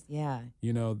always,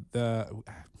 You know, a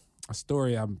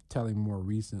story I'm telling more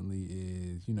recently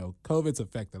is, you know, COVID's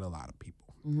affected a lot of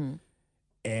people. Mm-hmm.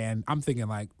 And I'm thinking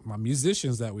like my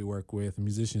musicians that we work with,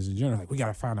 musicians in general, like we got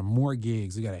to find them more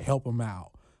gigs. We got to help them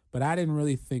out. But I didn't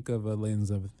really think of a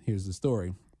lens of, here's the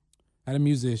story. I had a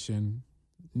musician,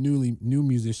 new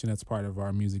musician that's part of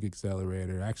our Music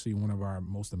Accelerator, actually one of our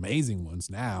most amazing ones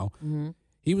now. Mm-hmm.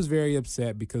 He was very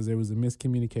upset because there was a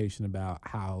miscommunication about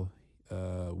how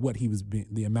the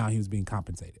amount he was being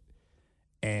compensated.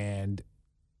 And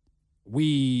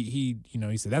he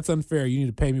said, that's unfair. You need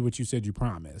to pay me what you said you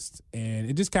promised. And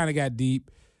it just kind of got deep.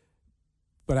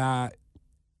 But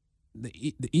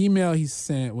the email he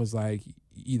sent was like,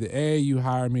 either A, you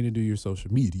hire me to do your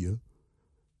social media.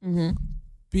 Mm-hmm.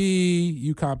 B,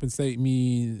 you compensate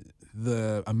me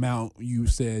the amount you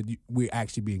said we're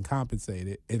actually being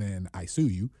compensated, and then I sue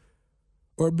you.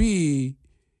 Or B,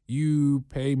 you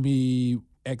pay me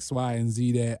X, Y, and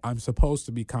Z that I'm supposed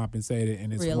to be compensated,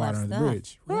 and it's water under the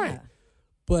bridge. Yeah. Right.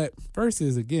 But first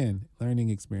is, again, learning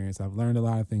experience. I've learned a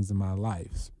lot of things in my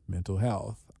life. Mental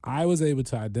health. I was able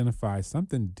to identify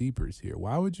something deeper is here.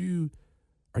 Why would you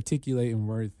articulate and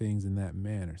word things in that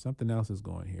manner? Something else is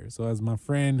going here. So as my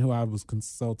friend who I was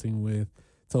consulting with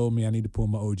told me, I need to pull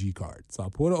my OG card. So I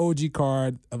pulled an OG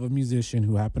card of a musician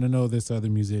who happened to know this other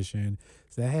musician.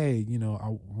 Said, hey,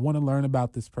 I want to learn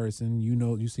about this person.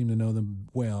 You seem to know them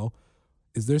well.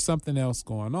 Is there something else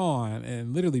going on?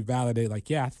 And literally validate, like,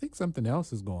 yeah, I think something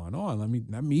else is going on.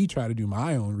 Let me try to do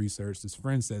my own research. This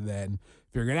friend said that and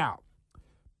figure it out.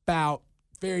 About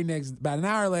an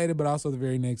hour later, but also the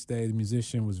very next day, the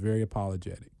musician was very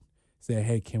apologetic. Said,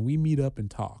 hey, can we meet up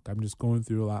and talk? I'm just going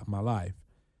through a lot in my life.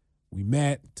 We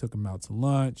met, took him out to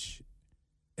lunch,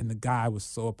 and the guy was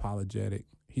so apologetic.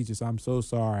 I'm so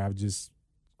sorry.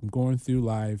 I'm going through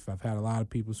life. I've had a lot of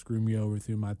people screw me over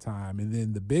through my time. And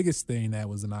then the biggest thing that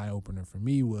was an eye-opener for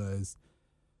me was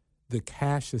the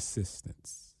cash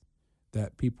assistance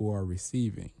that people are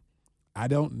receiving. I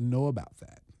don't know about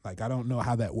that. Like, I don't know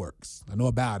how that works. I know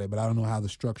about it, but I don't know how the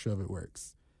structure of it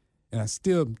works. And I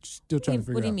still trying to figure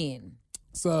out. What do you mean?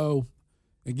 So,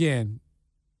 again,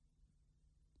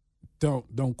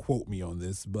 don't quote me on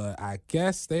this, but I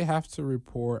guess they have to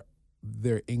report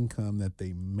their income that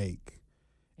they make.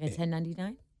 A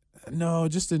 1099? No,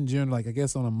 just in general, like I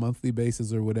guess on a monthly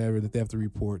basis or whatever, that they have to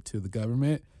report to the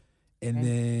government. And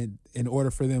then in order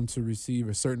for them to receive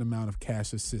a certain amount of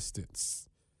cash assistance.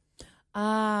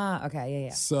 Okay,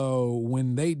 yeah. So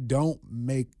when they don't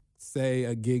make, say,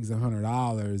 a gig's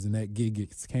 $100 and that gig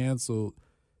gets canceled,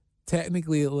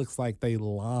 technically it looks like they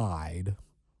lied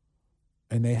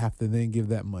and they have to then give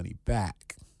that money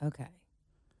back. Okay.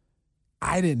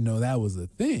 I didn't know that was a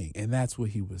thing, and that's what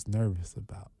he was nervous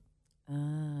about.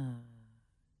 And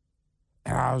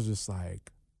I was just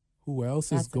like, who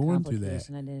else is going through that?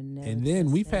 I didn't know. And then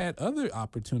we've had other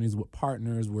opportunities with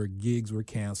partners where gigs were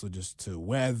canceled just to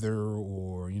weather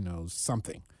or,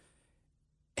 something.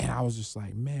 And I was just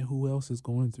like, man, who else is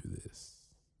going through this?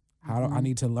 How do I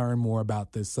need to learn more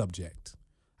about this subject?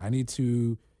 I need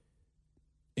to,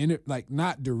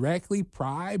 not directly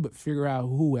pry, but figure out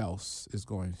who else is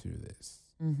going through this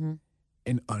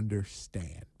and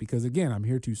understand. Because, again, I'm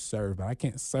here to serve, but I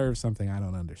can't serve something I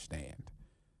don't understand.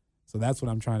 So that's what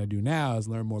I'm trying to do now is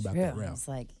learn more about that realm. It's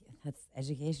like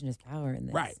education is power in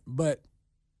this. Right. But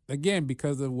again,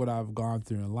 because of what I've gone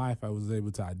through in life, I was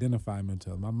able to identify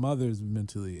mental. My mother's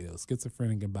mentally ill,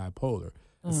 schizophrenic and bipolar.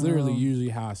 It's literally usually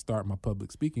how I start my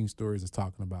public speaking stories is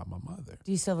talking about my mother.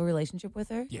 Do you still have a relationship with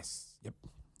her? Yes. Yep.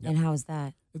 And how is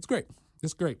that? It's great.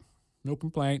 It's great. No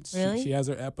complaints. Really? She has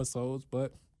her episodes,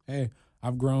 but hey,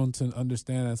 I've grown to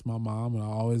understand that's my mom, and I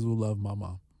always will love my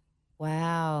mom.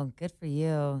 Wow. Good for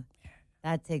you.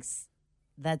 That takes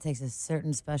a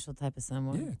certain special type of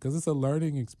someone. Yeah, because it's a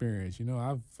learning experience.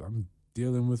 I'm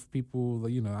dealing with people.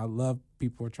 I love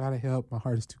people. I try to help. My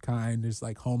heart is too kind. There's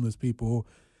like homeless people.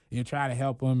 You try to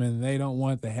help them, and they don't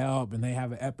want the help, and they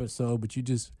have an episode, but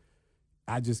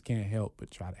I just can't help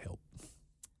but try to help.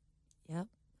 Yep.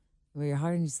 Wear your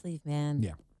heart on your sleeve, man.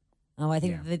 Yeah. Oh, I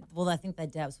think I think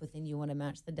that depths within you want to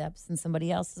match the depths in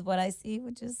somebody else is what I see,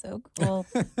 which is so cool.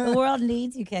 The world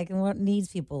needs you, Kek, and the world needs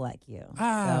people like you.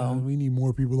 We need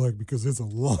more people like because it's a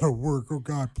lot of work. Oh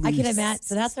God, please. I can imagine.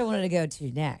 So that's what I wanted to go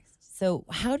to next. So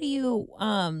how do you?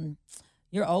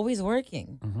 You're always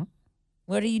working. Mm-hmm.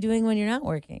 What are you doing when you're not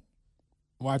working?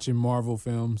 Watching Marvel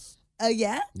films. Oh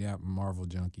yeah. Yeah, Marvel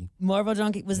junkie. Marvel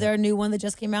junkie. Was there a new one that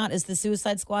just came out? Is the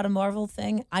Suicide Squad a Marvel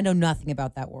thing? I know nothing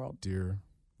about that world. Dear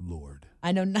Lord.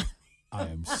 I know nothing. I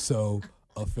am so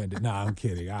offended. No, I'm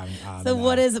kidding. I'm so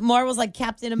what is it? Marvel's like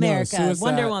Captain America,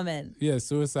 Wonder Woman. Yeah,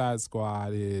 Suicide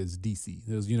Squad is DC.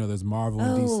 There's Marvel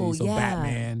and DC. So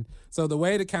Batman. So the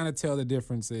way to kind of tell the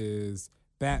difference is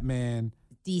Batman.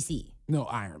 DC. No,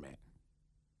 Iron Man.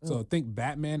 So think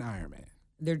Batman, Iron Man.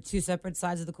 They're two separate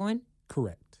sides of the coin?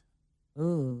 Correct.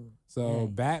 Ooh. So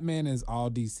Batman is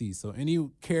all DC. So any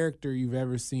character you've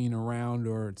ever seen around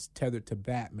or it's tethered to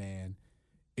Batman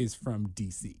is from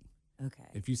DC. Okay.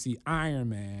 If you see Iron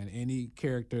Man, any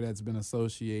character that's been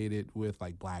associated with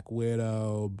like Black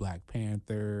Widow, Black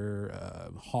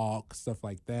Panther, Hulk, stuff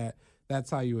like that,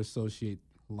 that's how you associate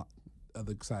the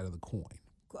other side of the coin.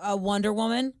 Wonder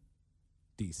Woman?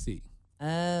 DC.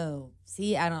 Oh.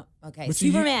 See, I don't. Okay. But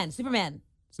Superman.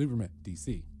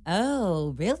 DC.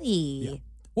 Oh, really? Yeah.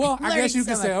 Well, I guess you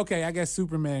can say, I guess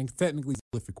Superman technically is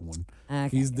the prolific one.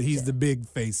 Okay, he's the big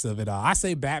face of it all. I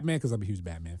say Batman because I'm a huge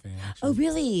Batman fan. Actually. Oh,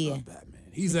 really? I love Batman.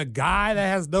 He's a guy that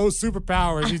has no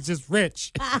superpowers. He's just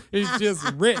rich. He's just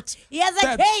rich. He has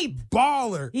a cape.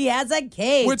 Baller. He has a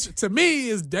cape. Which to me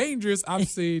is dangerous. I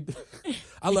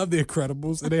love The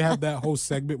Incredibles, and they have that whole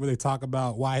segment where they talk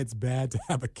about why it's bad to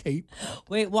have a cape.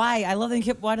 Wait, why? I love the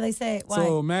cape. Why do they say it? Why?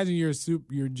 So imagine you're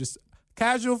just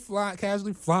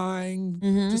casually flying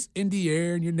just in the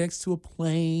air, and you're next to a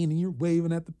plane, and you're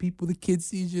waving at the people. The kid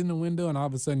sees you in the window, and all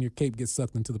of a sudden your cape gets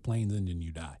sucked into the plane's engine, and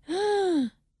you die.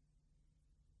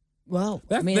 Well,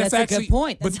 that's a good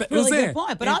point. That's a really good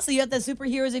point. But also, you have the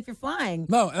superheroes if you're flying.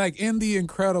 No, like in The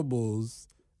Incredibles,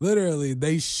 literally,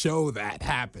 they show that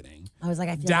happening. I was like,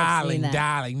 I feel darling,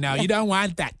 no, you don't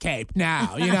want that cape.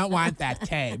 No, you don't want that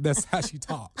cape. That's how she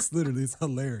talks. Literally, it's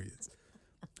hilarious.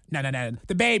 No.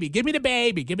 The baby. Give me the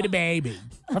baby.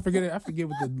 I forget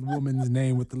what the woman's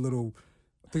name with the little,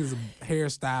 I think it's a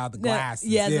hairstyle, the glasses.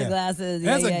 Yeah, the glasses.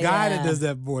 There's a guy that does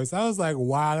that voice. I was like,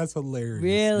 wow, that's hilarious.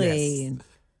 Really? Yes.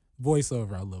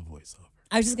 Voiceover. I love voiceover.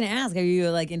 I was just going to ask, are you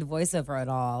like into voiceover at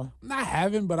all? I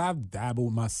haven't, but I've dabbled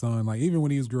with my son. Like, even when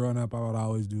he was growing up, I would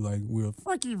always do like real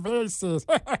funky voices.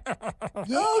 Oh,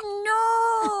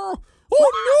 no.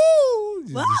 Oh,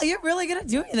 no. Wow, you're really good at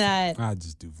doing that. I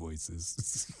just do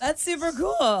voices. That's super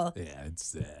cool. Yeah,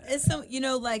 it's some,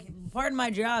 like part of my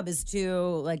job is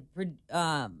to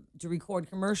to record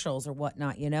commercials or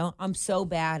whatnot, I'm so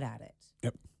bad at it.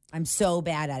 Yep. I'm so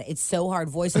bad at it. It's so hard.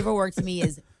 Voiceover work to me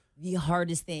is the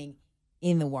hardest thing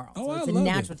in the world. Oh, so it's a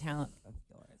natural talent of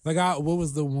yours. Like, what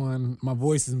was the one? My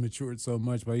voice has matured so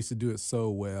much, but I used to do it so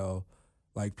well.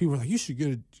 Like, people are like, you should get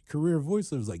a career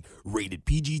voiceover. It's like, rated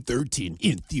PG-13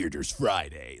 in theaters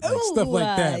Friday. Like, stuff like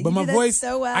that. But you my do that voice,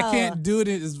 so well. I can't do it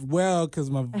as well because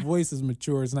my voice is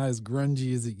mature. It's not as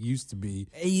grungy as it used to be.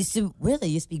 It used to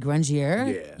be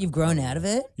grungier. Yeah. You've grown out of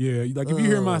it. Yeah, like if you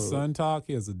hear my son talk,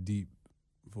 he has a deep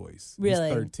voice. Really?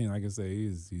 He's 13, like I say.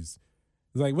 He's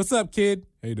like, what's up, kid?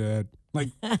 Hey, Dad. Like,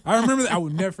 I remember that. I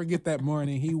would never forget that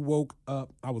morning. He woke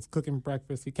up. I was cooking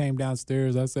breakfast. He came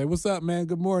downstairs. I said, what's up, man?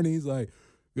 Good morning. He's like,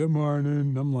 good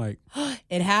morning. I'm like,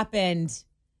 it happened.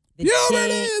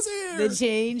 The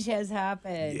change has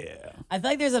happened. Yeah. I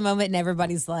feel like there's a moment in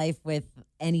everybody's life with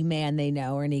any man they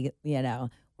know or any,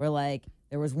 where like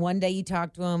there was one day you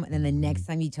talked to him and then the next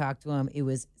time you talked to him, it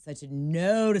was such a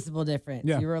noticeable difference.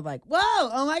 Yeah. You were like, whoa,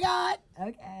 oh my God.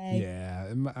 Okay.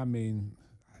 Yeah. I mean,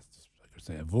 like I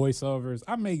said, voiceovers,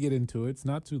 I may get into it. It's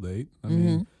not too late. I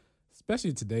mean, especially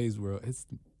in today's world, it's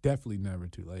definitely never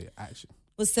too late, actually.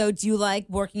 Well, so do you like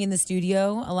working in the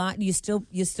studio a lot? You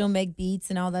still make beats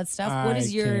and all that stuff? What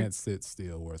is your can't sit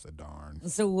still worth a darn.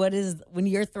 So what is when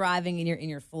you're thriving and you're in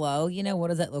your flow, what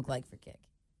does that look like for Kick?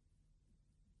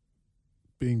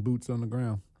 Being boots on the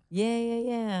ground.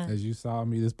 Yeah. As you saw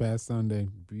me this past Sunday,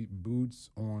 boots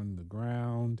on the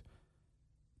ground.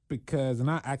 Because, and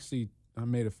I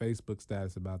made a Facebook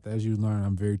status about that. As you learn,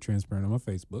 I'm very transparent on my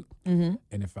Facebook. Mm-hmm.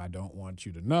 And if I don't want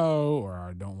you to know or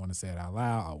I don't want to say it out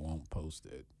loud, I won't post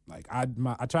it. Like, I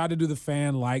tried to do the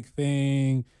fan-like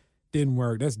thing. Didn't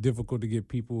work. That's difficult to get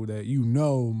people that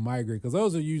migrate. Because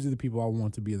those are usually the people I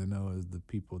want to be in the know is the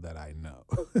people that I know.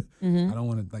 I don't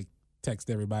want to, like, text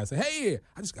everybody and say, hey,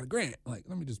 I just got a grant. Like,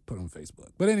 let me just put it on Facebook.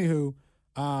 But anywho,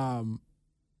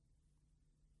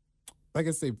 like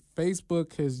I say,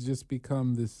 Facebook has just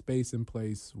become this space and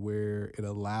place where it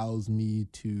allows me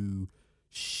to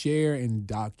share and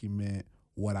document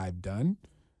what I've done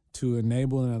to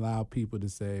enable and allow people to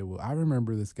say, well, I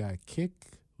remember this guy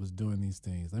Kick was doing these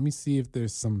things. Let me see if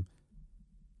there's some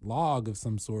log of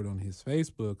some sort on his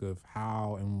Facebook of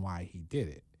how and why he did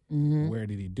it. Mm-hmm. Where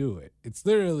did he do it? It's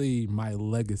literally my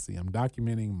legacy. I'm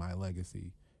documenting my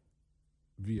legacy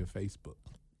via Facebook.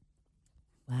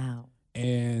 Wow.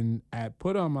 And I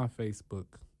put on my Facebook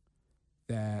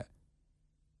that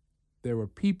there were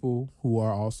people who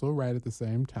are also right at the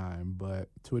same time, but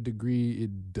to a degree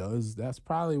that's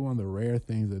probably one of the rare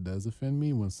things that does offend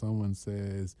me when someone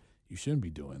says, you shouldn't be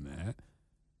doing that.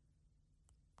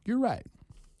 You're right.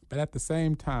 But at the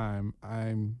same time,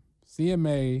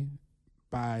 CMA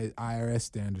by IRS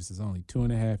standards is only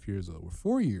 2.5 years old. We're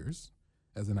 4 years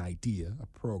as an idea, a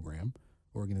program,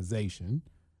 organization,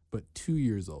 but 2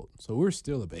 years old. So we're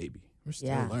still a baby. We're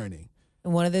still learning.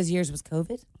 And one of those years was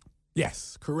COVID?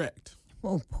 Yes, correct.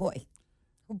 Oh, boy.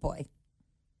 Oh, boy.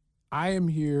 I am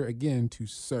here, again, to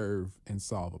serve and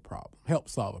solve a problem. Help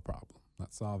solve a problem.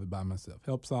 Not solve it by myself.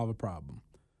 Help solve a problem.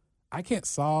 I can't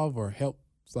solve or help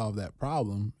solve that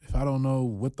problem if I don't know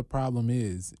what the problem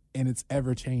is, and it's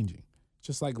ever changing.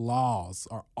 Just like laws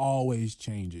are always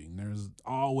changing. There's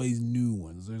always new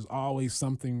ones. There's always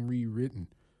something rewritten.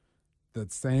 The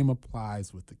same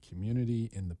applies with the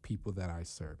community and the people that I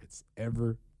serve. It's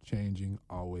ever changing,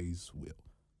 always will.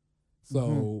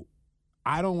 So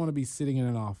I don't want to be sitting in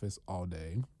an office all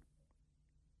day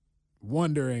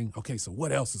wondering, okay, so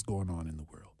what else is going on in the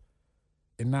world?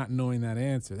 And not knowing that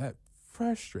answer, that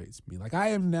frustrates me. Like, I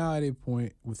am now at a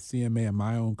point with CMA in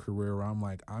my own career where I'm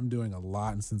like, I'm doing a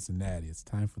lot in Cincinnati. It's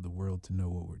time for the world to know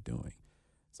what we're doing.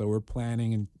 So we're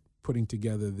planning and putting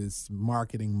together this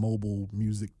marketing mobile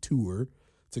music tour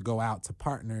to go out to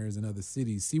partners in other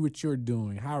cities, see what you're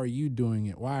doing. How are you doing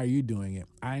it? Why are you doing it?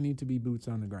 I need to be boots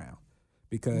on the ground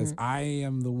because I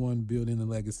am the one building the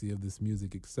legacy of this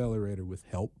music accelerator with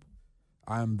help.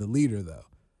 I'm the leader, though.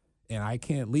 And I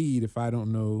can't lead if I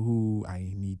don't know who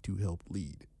I need to help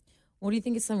lead. What do you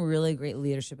think is some really great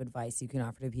leadership advice you can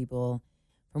offer to people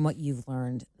from what you've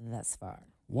learned thus far?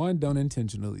 One, don't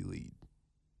intentionally lead.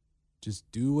 Just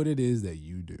do what it is that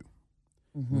you do.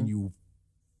 When you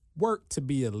work to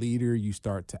be a leader, you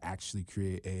start to actually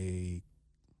create a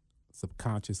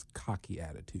subconscious cocky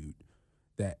attitude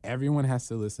that everyone has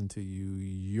to listen to you.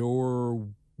 Your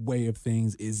way of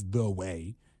things is the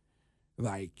way.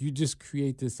 Like, you just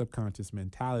create this subconscious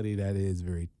mentality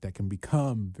that can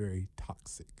become very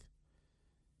toxic.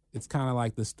 It's kind of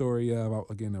like the story of,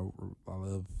 again, I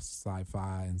love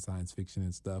sci-fi and science fiction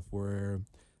and stuff, where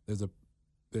there's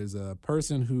a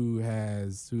person who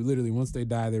literally, once they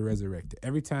die, they're resurrected.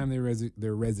 Every time they're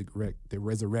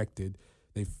resurrected,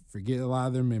 they forget a lot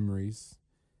of their memories.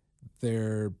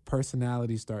 Their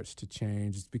personality starts to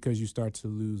change. It's because you start to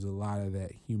lose a lot of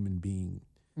that human being,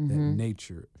 that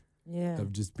nature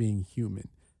of just being human.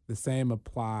 the same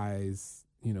applies,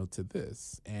 to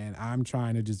this. And I'm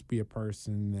trying to just be a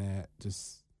person that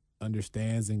just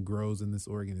understands and grows in this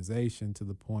organization to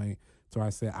the point to where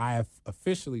I say I have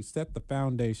officially set the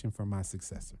foundation for my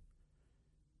successor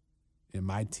and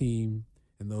my team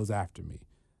and those after me.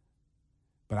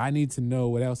 But I need to know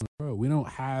what else in the world. We don't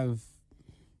have.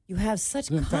 You have such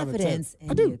confidence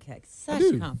in you, Kick.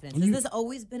 Such confidence. Has this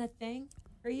always been a thing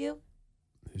for you?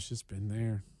 It's just been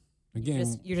there.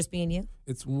 Again, you're just being you?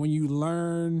 It's when you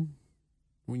learn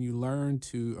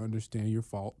to understand your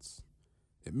faults,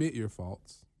 admit your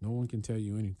faults. No one can tell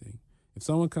you anything. If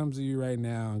someone comes to you right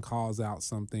now and calls out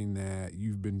something that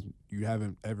you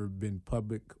haven't ever been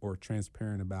public or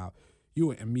transparent about, you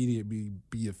would immediately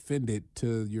be offended.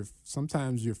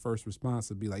 Sometimes your first response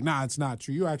would be like, nah, it's not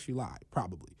true. You actually lied,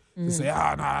 probably. You say,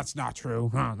 no, that's not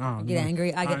true. I get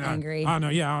angry. Oh, no,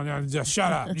 yeah, just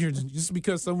shut up. Just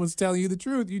because someone's telling you the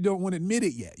truth, you don't want to admit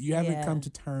it yet. You haven't come to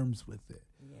terms with it.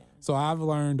 Yeah. So I've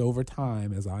learned over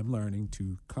time, as I'm learning,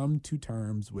 to come to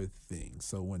terms with things.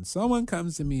 So when someone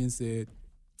comes to me and said,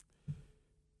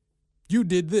 you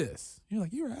did this, you're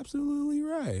like, you're absolutely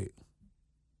right.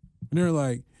 And they're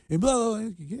like, and blah, blah, blah,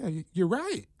 yeah, you're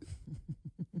right.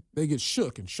 They get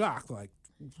shook and shocked, like,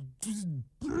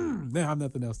 they have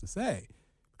nothing else to say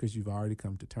because you've already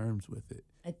come to terms with it.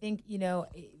 I think,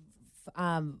 what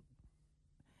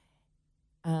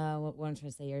I'm trying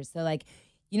to say here. So, like,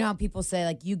 how people say,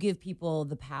 like, you give people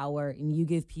the power and you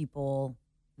give people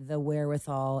the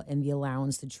wherewithal and the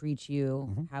allowance to treat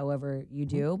you however you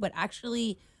do, but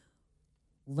actually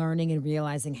learning and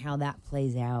realizing how that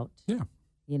plays out. Yeah.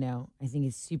 I think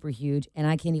it's super huge. And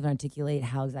I can't even articulate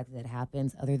how exactly that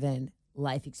happens other than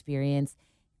life experience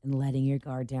and letting your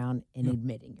guard down and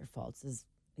admitting your faults as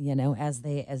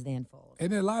they unfold.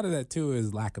 And a lot of that too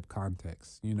is lack of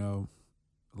context.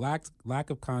 Lack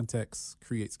of context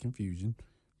creates confusion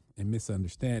and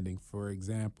misunderstanding. For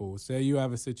example, say you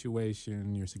have a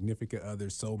situation, your significant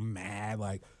other's so mad,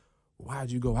 like,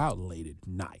 why'd you go out late at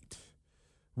night?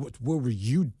 What were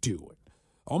you doing?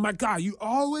 Oh my God, you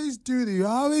always do this. You're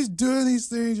always doing these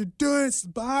things. You're doing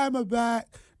it behind my back.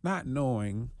 Not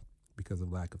knowing, because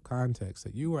of lack of context,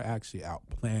 that you were actually out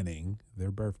planning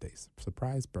their birthday,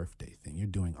 surprise birthday thing. You're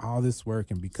doing all this work,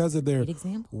 and because of their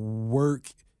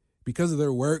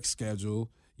work schedule,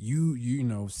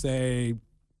 you say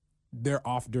they're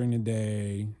off during the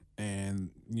day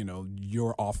and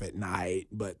you're off at night,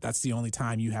 but that's the only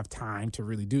time you have time to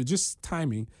really do it. Just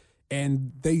timing.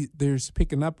 And they're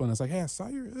picking up on us like, hey, I saw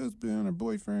your husband or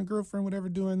boyfriend, girlfriend, whatever,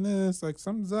 doing this. Like,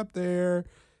 something's up there.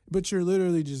 But you're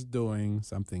literally just doing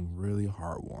something really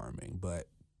heartwarming. But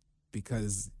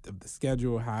because of the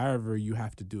schedule, however, you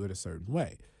have to do it a certain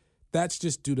way. That's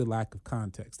just due to lack of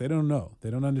context. They don't know. They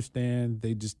don't understand.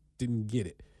 They just didn't get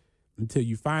it until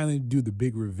you finally do the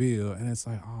big reveal. And it's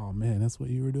like, oh, man, that's what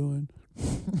you were doing?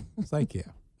 It's like,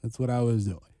 yeah, that's what I was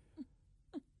doing.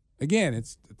 Again,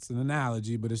 it's an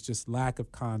analogy, but it's just lack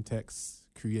of context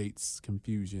creates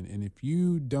confusion. And if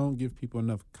you don't give people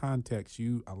enough context,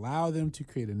 you allow them to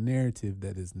create a narrative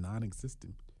that is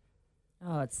non-existent.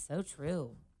 Oh, it's so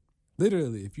true.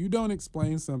 Literally, if you don't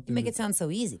explain something. You make it sound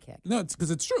so easy, Kick. No, it's because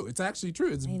it's true. It's actually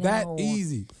true. It's that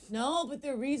easy. No, but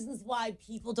there are reasons why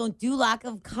people don't do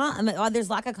there's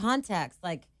lack of context.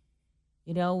 Like,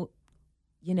 people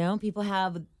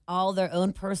have all their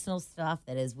own personal stuff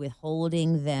that is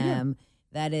withholding them,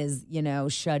 that is,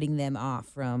 shutting them off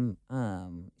from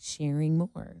sharing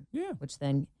more. Yeah. Which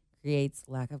then creates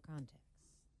lack of context.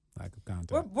 Lack of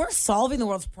context. We're solving the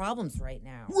world's problems right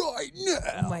now. Right now.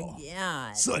 Oh, my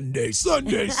God. Sunday.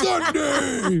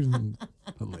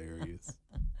 Hilarious.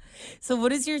 So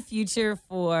what is your future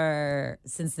for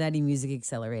Cincinnati Music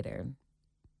Accelerator?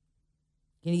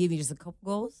 Can you give me just a couple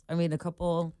goals? One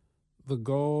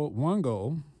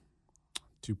goal,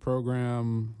 to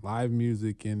program live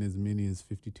music in as many as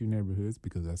 52 neighborhoods,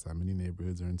 because that's how many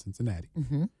neighborhoods are in Cincinnati,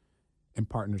 in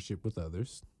partnership with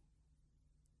others.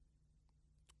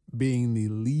 Being the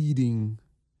leading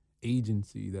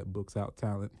agency that books out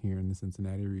talent here in the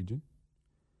Cincinnati region.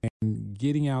 And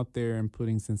getting out there and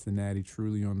putting Cincinnati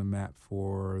truly on the map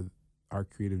for our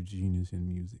creative genius in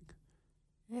music.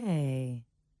 Hey,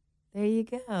 there you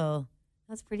go.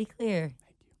 That's pretty clear.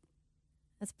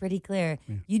 That's pretty clear.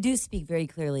 Yeah. You do speak very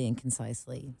clearly and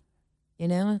concisely.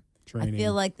 Training. I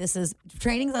feel like this is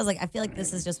training. I feel like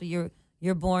this is just what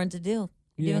you're born to do.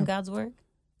 You're doing God's work.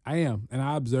 I am, and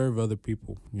I observe other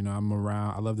people. I'm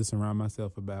around. I love to surround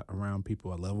myself around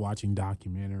people. I love watching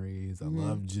documentaries. I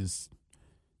love just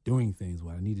doing things.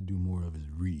 What I need to do more of is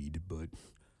read, but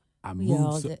I We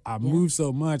all move did, yeah. move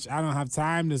so much. I don't have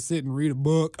time to sit and read a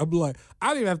book. I'm like, I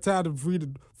don't even have time to read a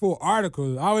full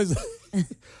article. I always,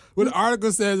 when the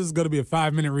article says it's going to be a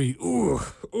 5-minute read, ooh,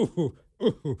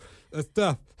 that's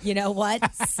tough. You know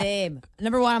what? Same.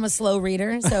 Number one, I'm a slow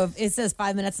reader. So if it says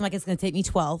 5 minutes, I'm like, it's going to take me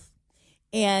 12.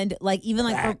 And like, even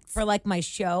like for like my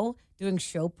show, doing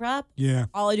show prep, Yeah.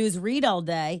 all I do is read all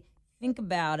day, think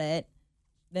about it,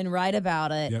 then write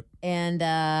about it. Yep. And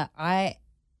I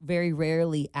very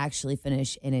rarely actually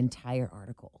finish an entire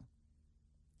article.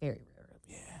 Very rarely.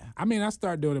 Yeah. I mean, I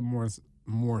start doing it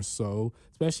more so,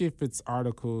 especially if it's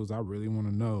articles I really want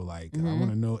to know. Like, I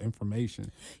want to know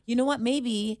information. You know what?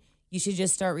 Maybe you should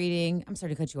just start reading. I'm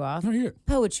sorry to cut you off. No, yeah.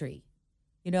 Poetry.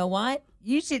 You know what?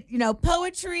 You should,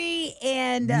 poetry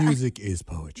and Music is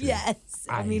poetry. yes.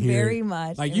 I mean, hear very it.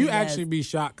 much. Like, I you mean, yes. actually be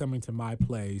shocked coming to my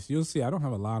place. You'll see, I don't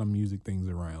have a lot of music things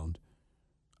around.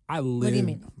 I live, What do you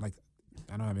mean? like,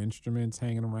 I don't have instruments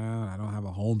hanging around. I don't have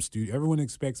a home studio. Everyone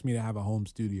expects me to have a home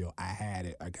studio. I had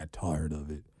it. I got tired of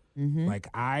it. Mm-hmm. Like,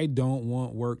 I don't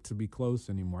want work to be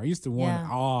close anymore. I used to want,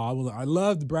 Yeah. I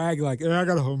love to brag, like, I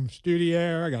got a home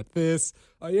studio. I got this.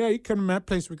 Oh, yeah, you come to my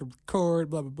place, we can record,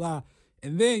 blah, blah, blah.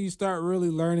 And then you start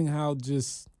really learning how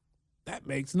just, that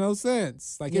makes no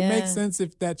sense. Like, it makes sense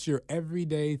if that's your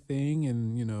everyday thing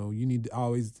and, you need to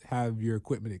always have your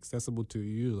equipment accessible to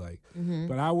you. Like,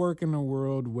 but I work in a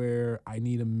world where I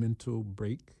need a mental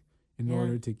break in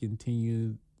order to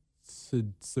continue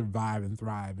to survive and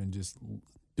thrive and just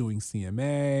doing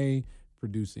CMA,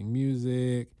 producing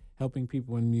music, helping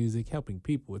people in music, helping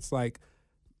people. It's like,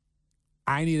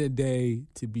 I need a day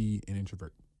to be an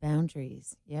introvert.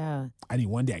 Boundaries. Yeah. I need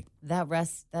one day. That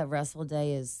restful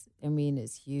day is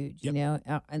huge. Yep. You know,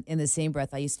 in the same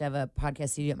breath, I used to have a podcast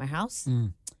studio at my house,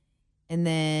 Mm. and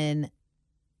then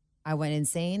I went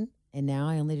insane, and now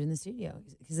I only do it in the studio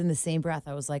because in the same breath,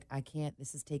 I was like, I can't.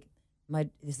 This is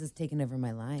taking over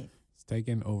my life. It's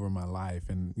taken over my life.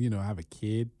 And, I have a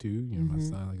kid too. My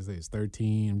son, like I say, is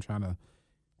 13. I'm trying to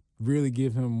really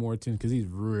give him more attention because he's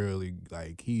really,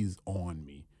 like, he's on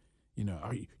me.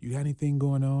 You got anything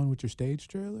going on with your stage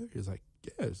trailer? He's like,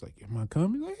 yeah. It's like, am I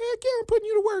coming? He's like, heck yeah, I'm putting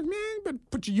you to work, man. You better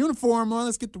put your uniform on.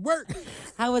 Let's get to work.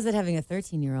 How was it having a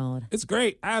 13-year-old? It's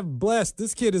great. I'm blessed.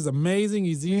 This kid is amazing.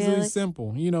 He's easily Really?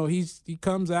 simple. He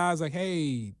comes out, he's like,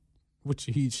 hey, which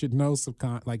he should know,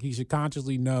 he should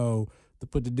consciously know to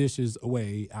put the dishes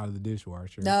away out of the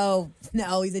dishwasher. No,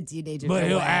 he's a teenager. But no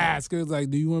he'll way. ask. It's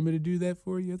like, do you want me to do that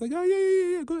for you? It's like, oh,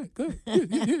 yeah. Go ahead.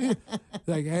 Yeah.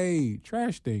 Like, hey,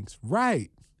 trash stinks.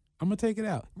 Right. I'm going to take it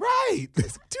out. Right.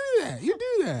 Let's do that. You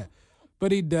do that.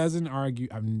 But he doesn't argue.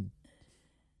 I'm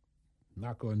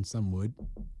knock on some wood.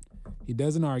 He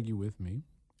doesn't argue with me.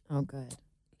 Oh, good.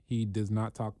 He does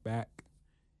not talk back.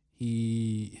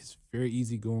 He is very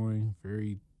easygoing,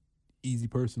 very easy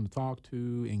person to talk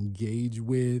to, engage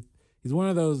with. He's one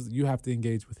of those, you have to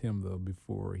engage with him, though,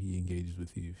 before he engages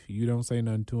with you. If you don't say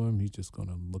nothing to him, he's just going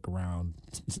to look around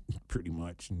pretty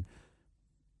much and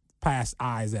pass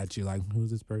eyes at you like, who's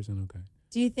this person? Okay.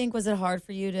 Do you think, was it hard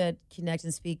for you to connect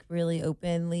and speak really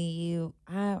openly?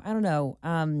 I don't know.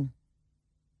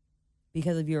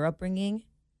 Because of your upbringing?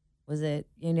 Was it,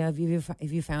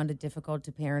 if you found it difficult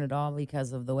to parent at all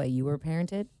because of the way you were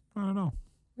parented? I don't know.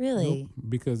 Really? Nope.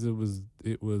 Because it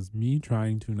was me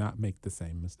trying to not make the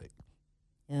same mistake.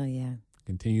 Oh, yeah.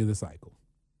 Continue the cycle.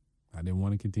 I didn't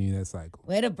want to continue that cycle.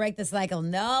 Way to break the cycle.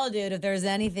 No, dude, if there's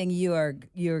anything,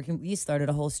 you started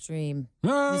a whole stream.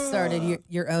 Ah! You started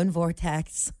your own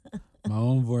vortex. My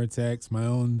own vortex, my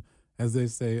own, as they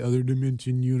say, other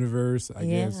dimension universe. I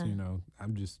guess,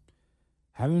 I'm just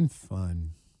having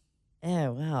fun. Yeah,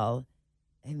 well,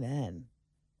 amen.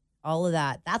 All of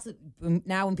that. That's what,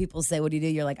 now when people say, what do you do?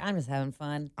 You're like, I'm just having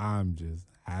fun. I'm just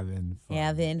having fun.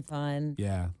 Having fun.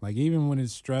 Yeah. Like, even when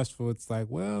it's stressful, it's like,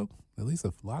 well, at least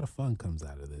a lot of fun comes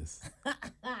out of this.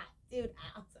 Dude,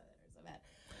 so bad.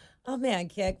 Oh, man,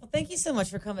 Kick. Well, thank you so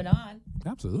much for coming on.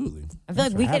 Absolutely. I feel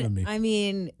Thanks like we for having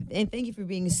me. and thank you for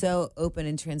being so open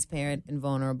and transparent and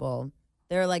vulnerable.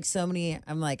 There are like so many,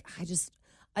 I'm like,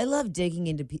 I love digging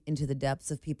into the depths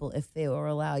of people if they will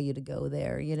allow you to go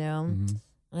there, Mm-hmm.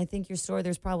 And I think your story,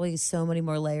 there's probably so many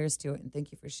more layers to it. And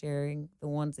thank you for sharing the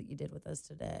ones that you did with us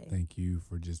today. Thank you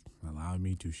for just allowing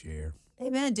me to share.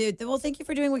 Amen, dude. Well, thank you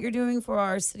for doing what you're doing for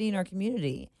our city and our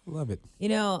community. Love it.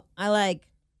 I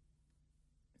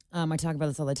talk about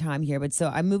this all the time here, but so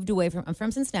I moved away I'm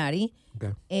from Cincinnati.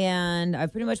 Okay. And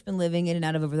I've pretty much been living in and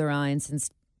out of Over the Rhine since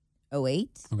 2008.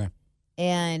 Okay.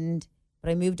 But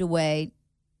I moved away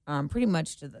pretty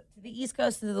much to the East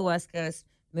Coast and to the West Coast.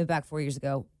 Moved back 4 years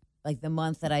ago. Like the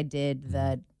month that I did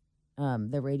the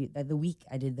week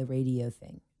I did the radio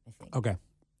thing, I think. Okay.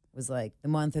 was like the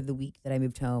month or the week that I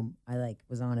moved home. I like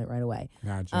was on it right away.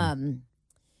 Gotcha.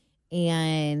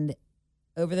 And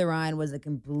Over the Rhine was a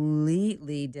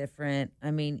completely different.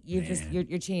 I mean, you're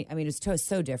changing. I mean, it's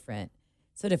so different,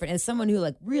 so different. As someone who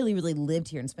like really, really lived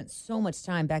here and spent so much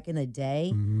time back in the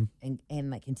day,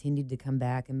 and like continued to come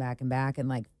back and back and back, and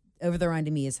like Over the Rhine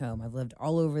to me is home. I've lived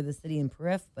all over the city and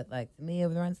periph, but like to me,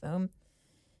 Over the Rhine's home.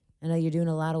 I know you're doing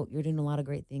a lot of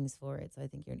great things for it, so I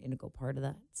think you're an integral part of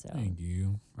that. So thank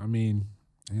you. I mean,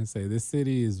 I can say this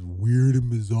city is weird and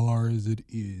bizarre as it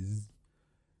is.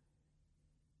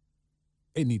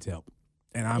 It needs help,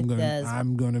 and I'm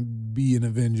gonna be an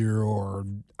Avenger, or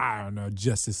I don't know,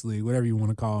 Justice League, whatever you want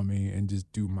to call me, and just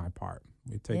do my part.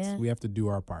 We have to do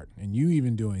our part, and you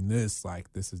even doing this,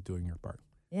 like this is doing your part.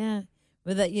 Yeah,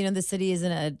 but that the city is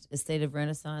in a state of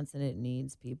renaissance, and it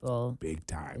needs people big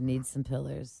time. It needs some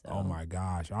pillars. So. Oh my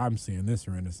gosh, I'm seeing this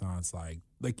renaissance, like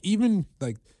even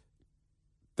like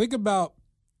think about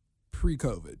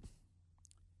pre-COVID,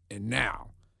 and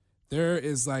now there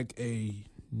is like a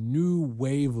new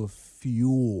wave of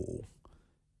fuel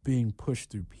being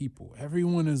pushed through people.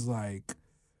 Everyone is like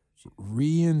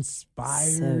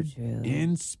re-inspired,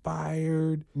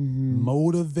 inspired,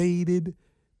 motivated,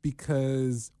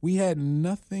 because we had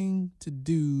nothing to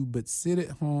do but sit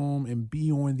at home and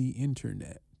be on the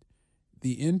internet.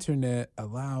 The internet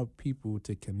allowed people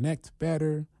to connect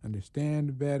better,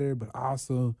 understand better, but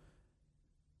also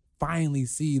finally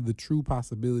see the true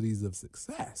possibilities of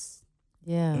success.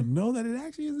 Yeah. And know that it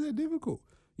actually isn't that difficult.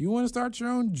 You want to start your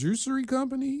own juicery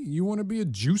company? You want to be a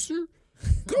juicer?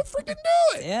 Go freaking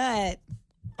do it. Yeah.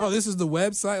 Oh, this is the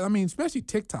website. I mean, especially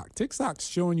TikTok. TikTok's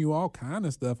showing you all kind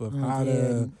of stuff of how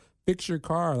to fix your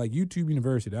car. Like YouTube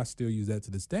University, I still use that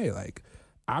to this day. Like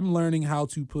I'm learning how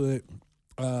to put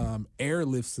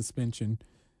airlift suspension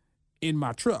in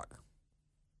my truck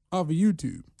off of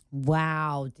YouTube.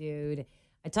 Wow, dude.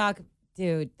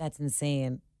 That's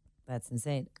insane. That's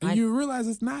insane. And you realize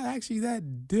it's not actually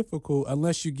that difficult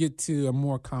unless you get to a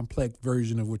more complex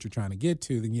version of what you're trying to get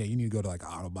to. Then yeah, you need to go to like an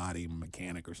auto body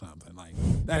mechanic or something. Like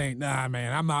that ain't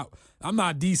man. I'm not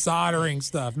desoldering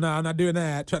stuff. No, I'm not doing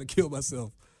that. Trying to kill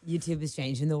myself. YouTube is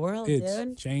changing the world, it's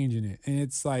dude. Changing it, and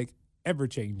it's like ever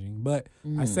changing. But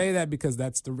I say that because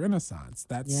that's the renaissance.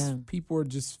 People are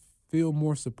just feel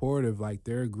more supportive. Like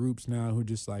there are groups now who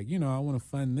just like I want to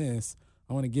fund this.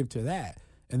 I want to give to that.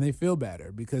 And they feel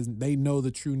better because they know the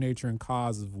true nature and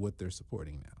cause of what they're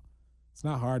supporting now. It's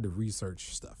not hard to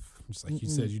research stuff. Just like you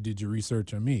said, you did your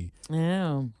research on me.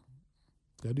 Oh.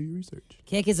 Go do your research.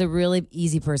 Kick is a really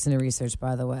easy person to research,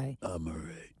 by the way. I'm all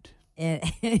right. And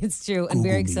it's true. And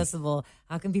very accessible.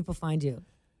 How can people find you?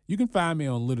 You can find me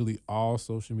on literally all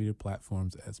social media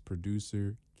platforms as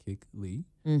producer Kick Lee.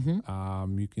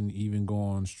 You can even go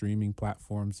on streaming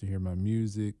platforms to hear my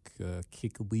music,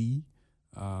 Kick Lee.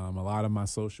 A lot of my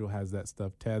social has that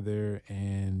stuff tether,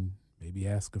 and maybe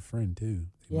ask a friend too.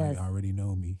 They might already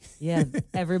know me. Yeah,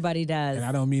 everybody does. And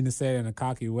I don't mean to say it in a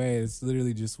cocky way. It's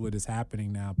literally just what is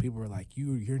happening now. People are like,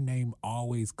 your name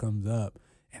always comes up,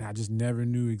 and I just never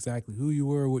knew exactly who you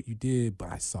were, what you did, but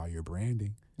I saw your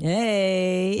branding.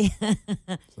 Hey.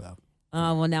 So.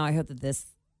 Well, now I hope that this.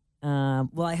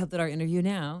 I hope that our interview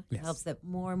now helps that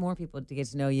more and more people to get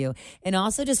to know you, and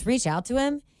also just reach out to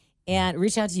him. And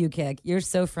reach out to you, Kick. You're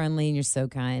so friendly and you're so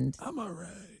kind. I'm all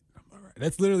right.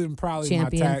 That's literally probably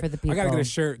champion my tag. For the people. I gotta get a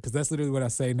shirt because that's literally what I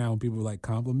say now when people like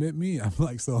compliment me. I'm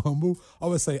like so humble. I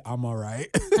always say I'm all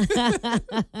right.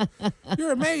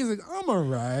 You're amazing. I'm all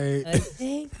right.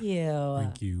 Thank you.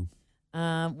 Thank you.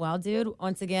 Well, dude,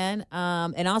 once again,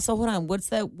 and also hold on. What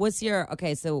are your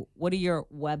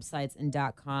websites and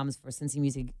 .coms for Cincy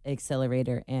Music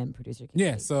Accelerator and producer Kick?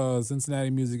 Yeah, so Cincinnati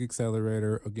Music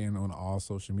Accelerator, again, on all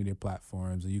social media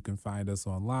platforms. And you can find us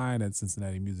online at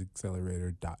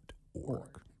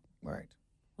cincinnatimusicaccelerator.org. Word.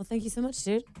 Well, thank you so much,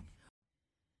 dude.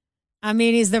 I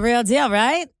mean, he's the real deal,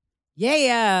 right?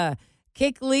 Yeah.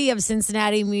 Kick Lee of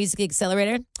Cincinnati Music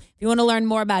Accelerator. If you want to learn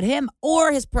more about him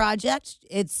or his project,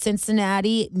 it's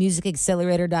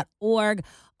cincinnatimusicaccelerator.org.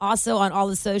 Also on all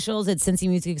the socials, it's Cincy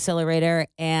Music Accelerator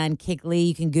and Kick Lee.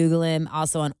 You can Google him.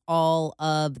 Also on all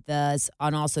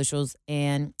socials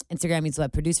and Instagram, he's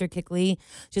producer Kick Lee.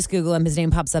 Just Google him. His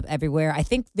name pops up everywhere. I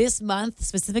think this month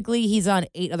specifically, he's on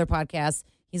 8 other podcasts.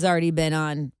 He's already been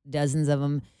on dozens of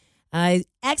them.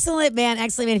 Excellent, man.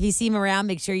 Excellent, man. If you see him around,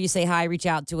 make sure you say hi, reach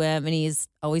out to him, and he's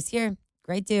always here.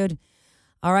 Great dude.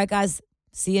 All right, guys.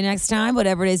 See you next time.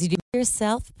 Whatever it is you do, make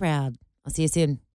yourself proud. I'll see you soon.